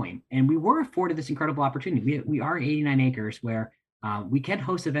mission going. And we were afforded this incredible opportunity. We are 89 acres where we can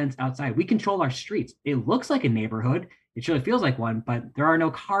host events outside. We control our streets. It looks like a neighborhood. It surely feels like one, but there are no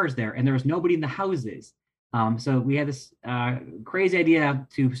cars there, and there was nobody in the houses. So we had this crazy idea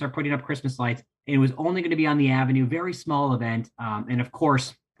to start putting up Christmas lights. And it was only going to be on the avenue, very small event. And of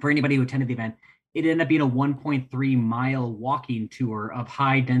course, for anybody who attended the event, it ended up being a 1.3-mile walking tour of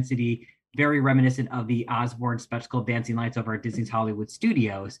high density, very reminiscent of the Osborne spectacle dancing lights over at Disney's Hollywood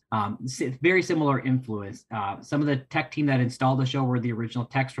Studios. Very similar influence. Some of the tech team that installed the show were the original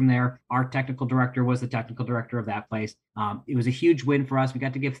techs from there. Our technical director was the technical director of that place. It was a huge win for us. We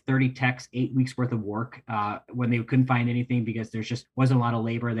got to give 30 techs 8 weeks worth of work when they couldn't find anything because there's just wasn't a lot of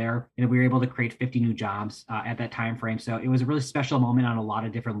labor there. And we were able to create 50 new jobs at that time frame. So it was a really special moment on a lot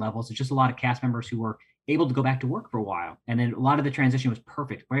of different levels. It's just a lot of cast members who were able to go back to work for a while. And then a lot of the transition was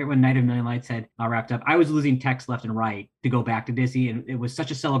perfect. Right when Night of a Million Lights had wrapped up, I was losing texts left and right to go back to Disney. And it was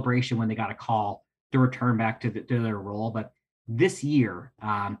such a celebration when they got a call to return back to their role. But this year,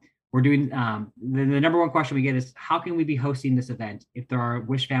 we're doing the number one question we get is, how can we be hosting this event if there are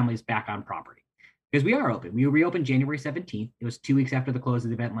Wish families back on property? Because we are open. We reopened January 17th. It was 2 weeks after the close of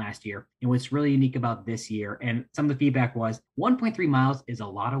the event last year. And what's really unique about this year, and some of the feedback was 1.3 miles is a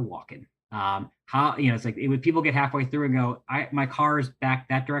lot of walking. It's like people get halfway through and go, my car is back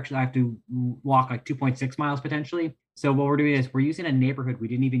that direction. I have to walk like 2.6 miles potentially. So what we're doing is we're using a neighborhood we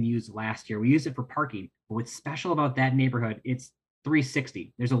didn't even use last year. We used it for parking. But what's special about that neighborhood, it's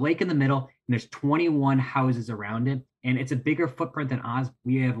 360. There's a lake in the middle and there's 21 houses around it. And it's a bigger footprint than Oz.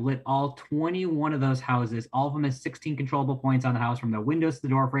 We have lit all 21 of those houses. All of them has 16 controllable points on the house, from the windows to the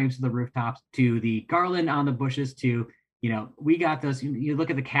door frames to the rooftops to the garland on the bushes to we got those. You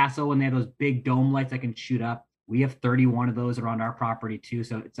look at the castle when they have those big dome lights that can shoot up. We have 31 of those around our property too.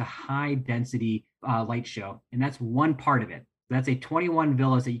 So it's a high density light show. And that's one part of it. That's a 21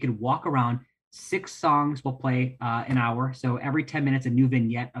 villas that you can walk around. 6 songs will play an hour. So every 10 minutes, a new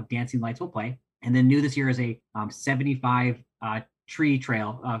vignette of dancing lights will play. And then new this year is a 75 tree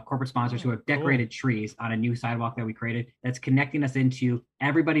trail of corporate sponsors who have decorated trees on a new sidewalk that we created that's connecting us into.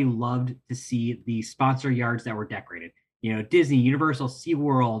 Everybody loved to see the sponsor yards that were decorated. Disney, Universal,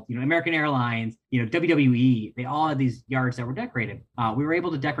 SeaWorld, American Airlines, WWE, they all had these yards that were decorated. We were able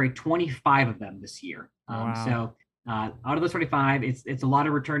to decorate 25 of them this year. Wow. So out of those 25, it's a lot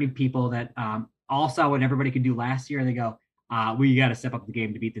of returning people that all saw what everybody could do last year. And they go, we got to step up the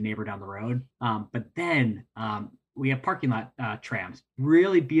game to beat the neighbor down the road. But then we have parking lot trams,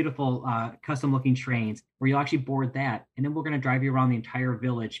 really beautiful custom looking trains where you'll actually board that. And then we're going to drive you around the entire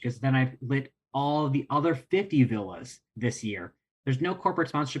village, because then I've lit all of the other 50 villas this year. There's no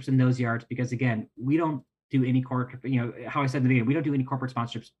corporate sponsorships in those yards because, again, we don't do any corporate, how I said in the beginning, we don't do any corporate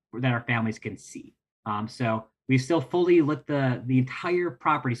sponsorships that our families can see. So we still fully lit the entire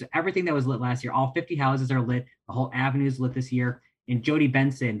property. So everything that was lit last year, all 50 houses are lit. The whole avenue is lit this year. And Jody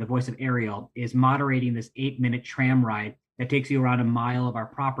Benson, the voice of Ariel, is moderating this 8-minute tram ride that takes you around a mile of our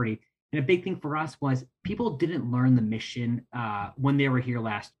property. And a big thing for us was people didn't learn the mission when they were here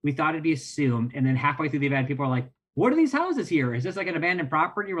last. We thought it'd be assumed. And then halfway through the event, people are like, what are these houses here? Is this like an abandoned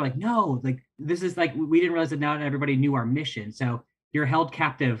property? We're like, no, like this is like, we didn't realize that not everybody knew our mission. So you're held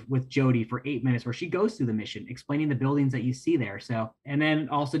captive with Jody for 8 minutes where she goes through the mission, explaining the buildings that you see there. So, and then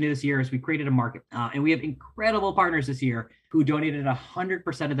also new this year is we created a market and we have incredible partners this year who donated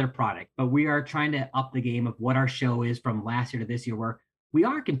 100% of their product, but we are trying to up the game of what our show is from last year to this year, where we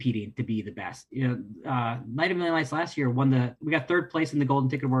are competing to be the best. Night of Million Lights last year we got third place in the Golden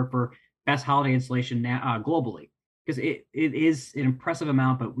Ticket Award for best holiday installation globally. Because it is an impressive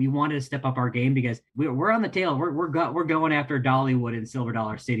amount, but we wanted to step up our game because we're on the tail. We're going after Dollywood and Silver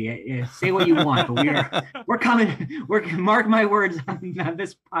Dollar City. Say what you want, but we're coming. Mark my words on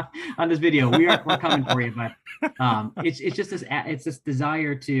this video. We're coming for you. But it's just this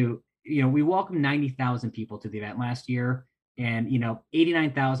desire to we welcomed 90,000 people to the event last year, and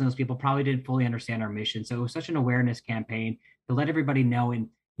 89,000 of those people probably didn't fully understand our mission. So it was such an awareness campaign to let everybody know. And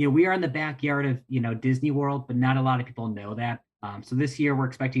we are in the backyard of, Disney World, but not a lot of people know that. So this year we're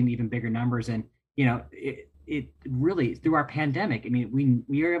expecting even bigger numbers. And, it really, through our pandemic, I mean,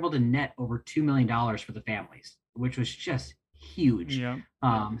 we are able to net over $2 million for the families, which was just huge. Yeah.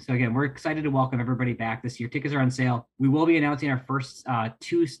 So again, we're excited to welcome everybody back this year. Tickets are on sale. We will be announcing our first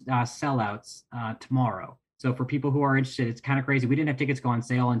 2 sellouts tomorrow. So for people who are interested, it's kind of crazy. We didn't have tickets go on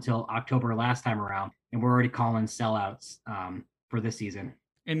sale until October last time around, and we're already calling sellouts for this season.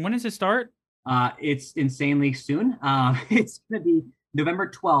 And when does it start? It's insanely soon. It's going to be November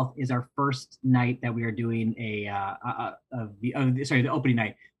 12th is our first night that we are doing the opening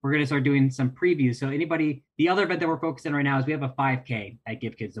night. We're going to start doing some previews. So the other event that we're focused on right now is we have a 5K at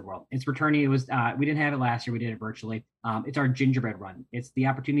Give Kids the World. It's returning. It was, we didn't have it last year. We did it virtually. It's our gingerbread run. It's the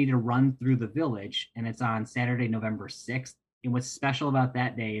opportunity to run through the village, and it's on Saturday, November 6th. And what's special about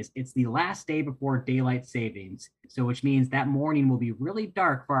that day is it's the last day before daylight savings. So which means that morning will be really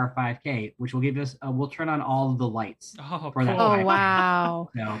dark for our 5K, which will give us, we'll turn on all of the lights for that 5K. Oh, wow.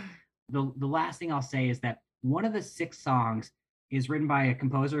 So the last thing I'll say is that one of the 6 songs is written by a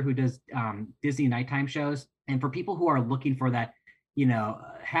composer who does Disney nighttime shows. And for people who are looking for that,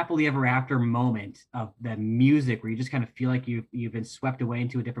 happily ever after moment of the music where you just kind of feel like you've been swept away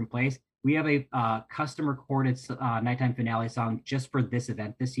into a different place, we have a custom recorded nighttime finale song just for this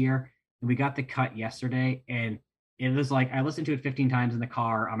event this year. And we got the cut yesterday, and it was like, I listened to it 15 times in the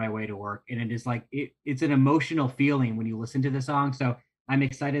car on my way to work. And it is like, it's an emotional feeling when you listen to the song. So I'm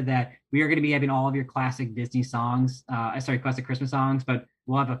excited that we are going to be having all of your classic Disney songs, classic Christmas songs, but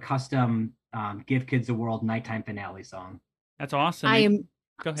we'll have a custom Give Kids the World nighttime finale song. That's awesome. I am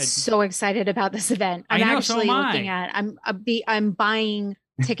Go ahead. so excited about this event. I'm I'm buying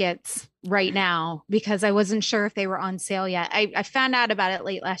tickets right now because I wasn't sure if they were on sale yet. I found out about it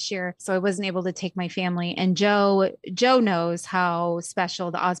late last year, so I wasn't able to take my family. And Joe knows how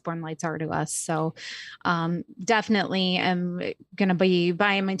special the Osborne lights are to us. So definitely am going to be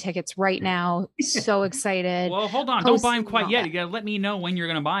buying my tickets right now. So excited. Well, hold on. Don't buy them quite yet. You got to let me know when you're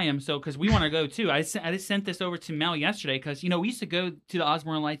going to buy them. So, because we want to go too. I just sent this over to Mel yesterday because, we used to go to the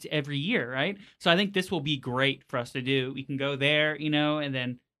Osborne lights every year, right? So I think this will be great for us to do. We can go there, and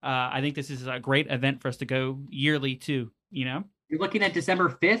then I think this is a great event for us to go yearly too, You're looking at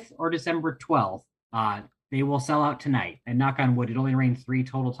December 5th or December 12th. They will sell out tonight. And knock on wood, it only rained 3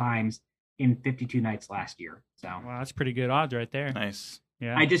 total times in 52 nights last year. So wow, that's pretty good odds right there. Nice.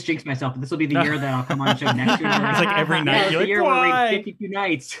 Yeah. I just jinxed myself. This will be the year that I'll come on the show next year. It's like every night. You're the year like, where we 52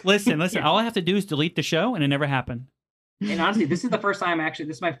 nights. Listen. All I have to do is delete the show, and it never happened. And honestly, this is the first time this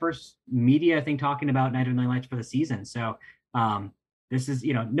is my first media thing talking about Night of the Million Lights for the season. So this is,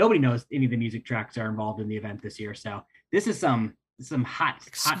 nobody knows any of the music tracks are involved in the event this year. So this is some hot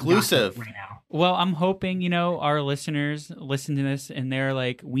exclusive right now. Well, I'm hoping, our listeners listen to this and they're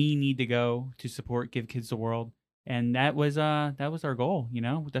like, we need to go to support Give Kids the World. And that was our goal,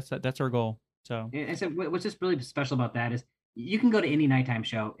 that's our goal. So, and so what's just really special about that is you can go to any nighttime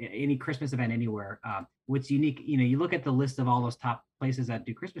show, any Christmas event anywhere. What's unique, you look at the list of all those top places that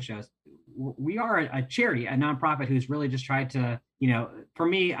do Christmas shows. We are a charity, a nonprofit who's really just tried to, for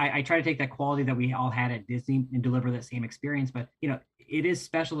me, I try to take that quality that we all had at Disney and deliver that same experience. But, it is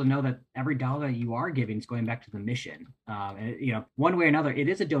special to know that every dollar that you are giving is going back to the mission. And, one way or another, it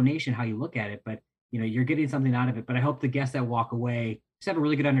is a donation how you look at it, but you're getting something out of it. But I hope the guests that walk away just have a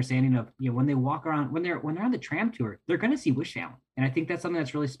really good understanding of, when they walk around, when they're on the tram tour, they're going to see Wish Family. And I think that's something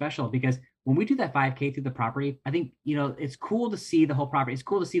that's really special, because when we do that 5K through the property, I think, it's cool to see the whole property. It's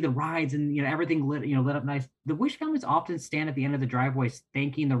cool to see the rides and, everything lit up nice. The Wish families often stand at the end of the driveway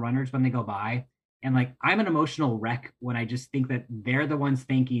thanking the runners when they go by. And like, I'm an emotional wreck when I just think that they're the ones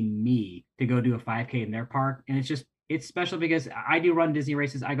thanking me to go do a 5K in their park. And it's special because I do run Disney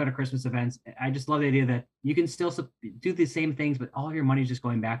races. I go to Christmas events. I just love the idea that you can still do the same things, but all of your money is just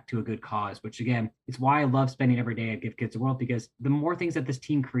going back to a good cause, which again, it's why I love spending every day at Give Kids a World, because the more things that this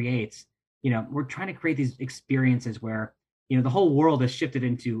team creates, we're trying to create these experiences where, the whole world has shifted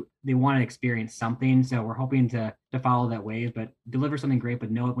into, they want to experience something. So we're hoping to follow that wave, but deliver something great,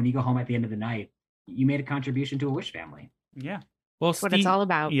 but know it when you go home at the end of the night, you made a contribution to a Wish family. Yeah. Well, That's what it's all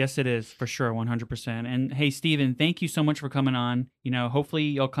about. Yes, it is, for sure, 100%. And hey, Steven, thank you so much for coming on. Hopefully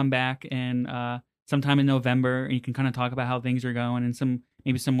you'll come back and sometime in November, and you can kind of talk about how things are going and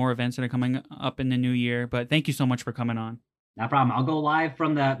maybe some more events that are coming up in the new year. But thank you so much for coming on. No problem. I'll go live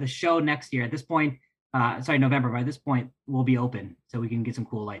from the show next year. At this point, November. By this point, we'll be open, so we can get some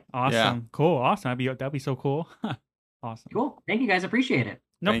cool light. Awesome. Yeah. Cool. Awesome. That'd be so cool. Awesome. Cool. Thank you, guys. Appreciate it.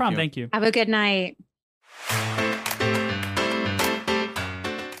 No Thank problem. you. Thank you. Have a good night.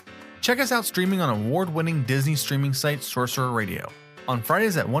 Check us out streaming on award-winning Disney streaming site Sorcerer Radio on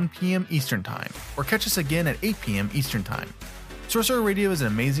Fridays at 1 p.m. Eastern Time, or catch us again at 8 p.m. Eastern Time. Sorcerer Radio is an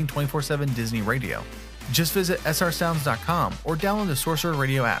amazing 24/7 Disney radio. Just visit srsounds.com or download the Sorcerer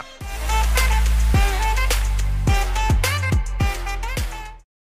Radio app.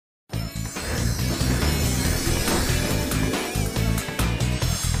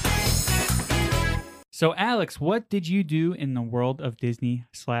 So, Alex, what did you do in the world of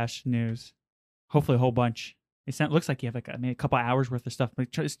Disney/news? Hopefully, a whole bunch. It looks like you have a couple hours worth of stuff,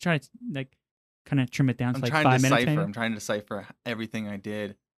 but just try to kind of trim it down to like 5 minutes. Maybe? I'm trying to decipher everything I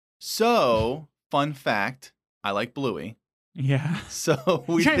did. So, fun fact: I like Bluey. Yeah. So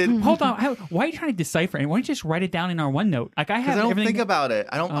we did. Hold on. Why are you trying to decipher it? Why don't you just write it down in our OneNote? Like I have. Because I don't everything... think about it.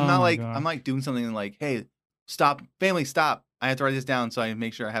 I'm Oh not my like God. I'm like doing something like, hey, stop, family, stop. I have to write this down so I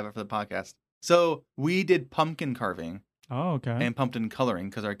make sure I have it for the podcast. So we did pumpkin carving Oh, okay. and pumpkin coloring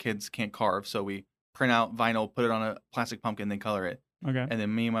because our kids can't carve. So we print out vinyl, put it on a plastic pumpkin, then color it. Okay. And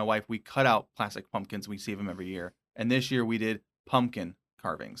then me and my wife, we cut out plastic pumpkins. We save them every year. And this year we did pumpkin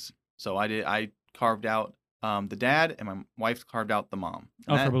carvings. So I carved out the dad, and my wife carved out the mom.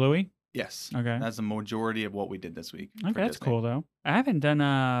 And Oh, for Bluey? Yes. Okay. That's the majority of what we did this week. Okay, for that's Disney. cool though. I haven't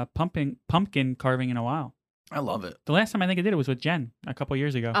done pumpkin carving in a while. I love it. The last time I think I did it was with Jen a couple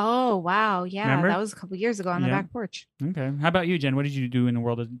years ago. Oh, wow. Yeah. Remember? That was a couple years ago on the Yeah. back porch. Okay. How about you, Jen? What did you do in the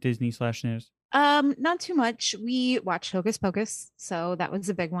world of Disney/news? Not too much. We watched Hocus Pocus, so that was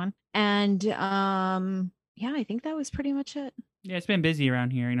a big one. And yeah, I think that was pretty much it. Yeah, it's been busy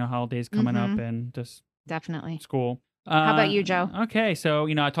around here. Holidays coming up and just Definitely. school. How about you, Joe? Okay, so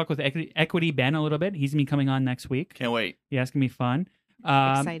I talked with Equity Ben a little bit. He's gonna be coming on next week. Can't wait. Yeah, it's gonna be fun.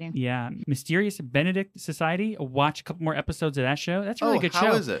 Exciting. Yeah, Mysterious Benedict Society. Watch a couple more episodes of that show. That's a really good show.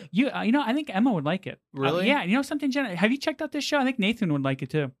 How is it? I think Emma would like it. Really? Yeah. Something, Jen? Have you checked out this show? I think Nathan would like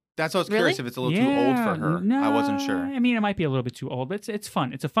it too. That's what I was Really? curious if it's a little too old for her. No, I wasn't sure. I mean, it might be a little bit too old, but it's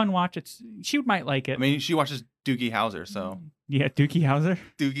fun. It's a fun watch. She might like it. I mean, she watches Doogie Howser, so Yeah, Doogie Howser.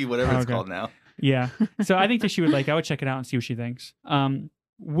 Doogie, whatever it's Okay. called now. Yeah. So I think that she would like. I would check it out and see what she thinks.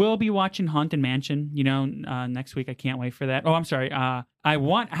 We'll be watching Haunted Mansion. Next week. I can't wait for that. Oh, I'm sorry.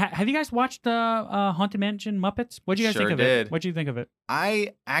 Have you guys watched the Haunted Mansion Muppets? What do you guys Sure think of did. it? What do you think of it?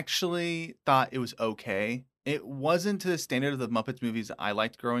 I actually thought it was okay. It wasn't to the standard of the Muppets movies that I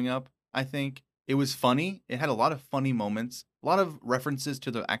liked growing up. I think it was funny. It had a lot of funny moments, a lot of references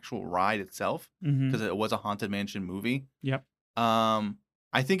to the actual ride itself Mm-hmm. because it was a Haunted Mansion movie. Yep.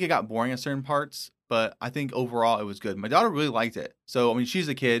 I think it got boring at certain parts, but I think overall it was good. My daughter really liked it. So, I mean, she's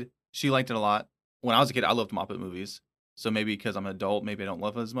a kid. She liked it a lot. When I was a kid, I loved Muppet movies. So maybe because I'm an adult, maybe I don't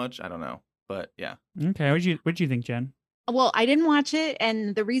love it as much. I don't know. But yeah. Okay. What do you think, Jen? Well, I didn't watch it.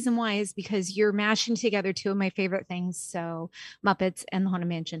 And the reason why is because you're mashing together two of my favorite things. So Muppets and the Haunted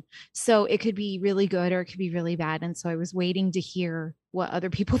Mansion. So it could be really good or it could be really bad. And so I was waiting to hear what other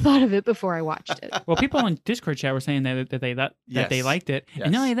people thought of it before I watched it. Well, people on Discord chat were saying that they Yes. liked it, Yes.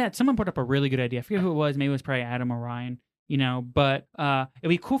 and not only that, someone brought up a really good idea. I forget who it was. Maybe it was probably Adam or Ryan. But it'd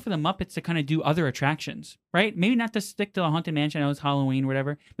be cool for the Muppets to kind of do other attractions, right? Maybe not to stick to the Haunted Mansion. I know it's Halloween or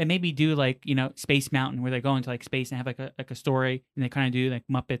whatever, but maybe do like Space Mountain, where they go into like space and have like a story, and they kind of do like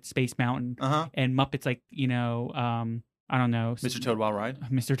Muppets Space Mountain and Muppets like I don't know, Mr. Toad Wild Ride.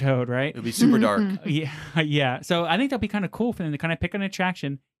 Mr. Toad, right? It would be super dark. Yeah. So I think that'd be kind of cool for them to kind of pick an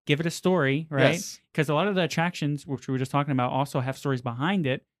attraction give it a story, right? Yes. Because a lot of the attractions, which we were just talking about, also have stories behind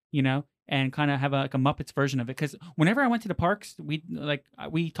it, and kind of have a Muppets version of it. Because whenever I went to the parks,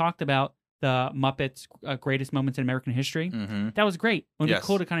 we talked about the Muppets' greatest moments in American history. Mm-hmm. That was great. It would Yes. be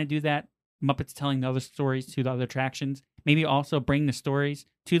cool to kind of do that. Muppets telling the other stories to the other attractions. Maybe also bring the stories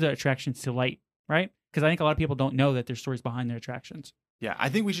to the attractions to light, right? Because I think a lot of people don't know that there's stories behind their attractions. Yeah, I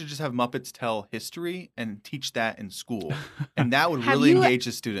think we should just have Muppets tell history and teach that in school. And that would Have really you- engage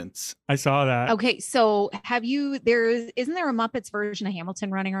the students. I saw that. Okay, so isn't there a Muppets version of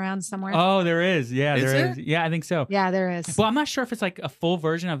Hamilton running around somewhere? Oh, there is. Yeah, Is there there? is. Yeah, I think so. Yeah, there is. Well, I'm not sure if it's like a full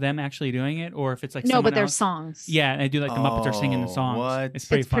version of them actually doing it or if it's like no, someone but there's else. songs. Yeah, and they do like the Muppets are singing the Oh, songs. what? It's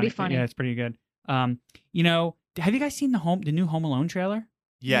pretty It's pretty funny. funny. Yeah, it's pretty good. Have you guys seen the new Home Alone trailer?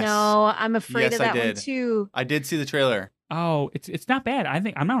 Yes. No, I'm afraid Yes, of I that one did. too. I did see the trailer. Oh, it's not bad. I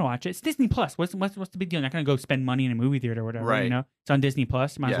think I'm not gonna watch it. It's Disney Plus. What's the big deal? I'm not gonna go spend money in a movie theater or whatever. Right. It's on Disney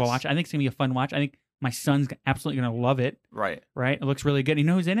Plus. Might as well Yes. watch it. I think it's gonna be a fun watch. I think my son's absolutely gonna love it. Right. Right? It looks really good. You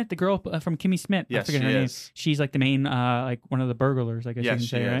know who's in it? The girl from Kimmy Schmidt. I Yes, forget she her name. is. She's like the main, like one of the burglars, I guess you Yes, can she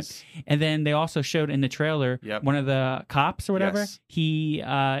say, right? is. And then they also showed in the trailer Yep. one of the cops or whatever. Yes. He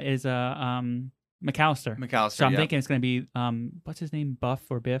is McAllister. McAllister. So I'm yeah. thinking it's going to be what's his name, Buff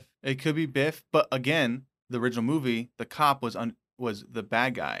or Biff? It could be Biff, but again, the original movie, the cop was the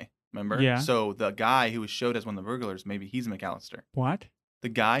bad guy. Remember? Yeah. So the guy who was showed as one of the burglars, maybe he's McAllister. What? The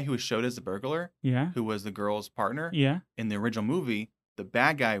guy who was showed as the burglar, Yeah. who was the girl's partner, Yeah. in the original movie, the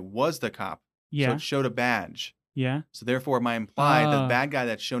bad guy was the cop. So Yeah. it showed a badge. Yeah. So therefore, it might imply the Oh. bad guy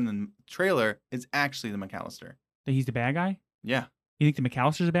that's shown in the trailer is actually the McAllister. That he's the bad guy? Yeah. You think the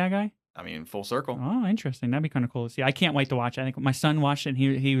McAllister's a bad guy? I mean, full circle. Oh, interesting. That'd be kind of cool to see. I can't wait to watch it. I think my son watched it and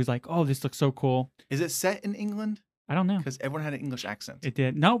he was like, "Oh, this looks so cool." Is it set in England? I don't know. Because everyone had an English accent. It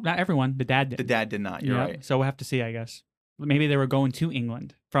did. No, not everyone. The dad did. The dad did not. You're Yeah, right. So we'll have to see, I guess. Maybe they were going to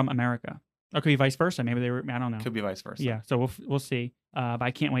England from America. Or could be vice versa. Maybe they were, I don't know. Could be vice versa. Yeah, so we'll see. But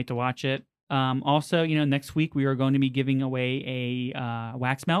I can't wait to watch it. Also, next week we are going to be giving away a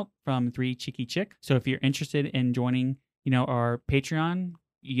wax melt from 3 Cheeky Chick. So if you're interested in joining, our Patreon,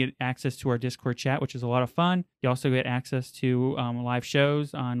 you get access to our Discord chat, which is a lot of fun. You also get access to live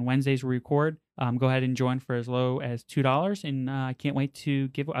shows on Wednesdays we record. Go ahead and join for as low as $2. And I can't wait to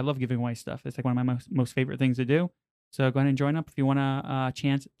I love giving away stuff. It's like one of my most favorite things to do. So go ahead and join up if you want a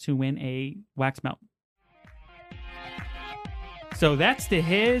chance to win a wax melt. So that's the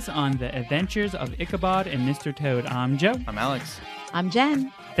Hiz on the adventures of Ichabod and Mr. Toad. I'm Joe. I'm Alex. I'm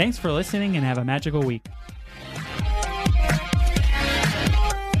Jen. Thanks for listening and have a magical week.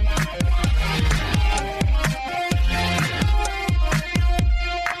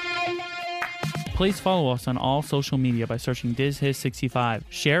 Please follow us on all social media by searching DizHiz65.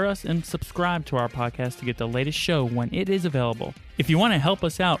 Share us and subscribe to our podcast to get the latest show when it is available. If you want to help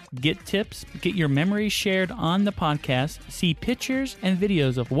us out, get tips, get your memories shared on the podcast, see pictures and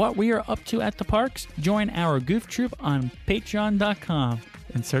videos of what we are up to at the parks, join our goof troop on patreon.com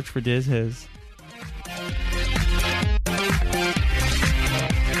and search for DizHiz.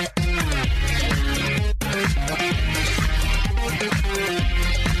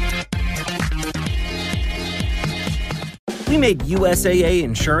 We made USAA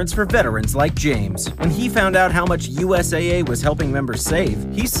insurance for veterans like James. When he found out how much USAA was helping members save,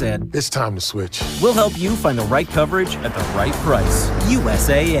 he said, "It's time to switch." "We'll help you find the right coverage at the right price.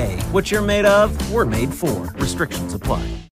 USAA. What you're made of, we're made for. Restrictions apply.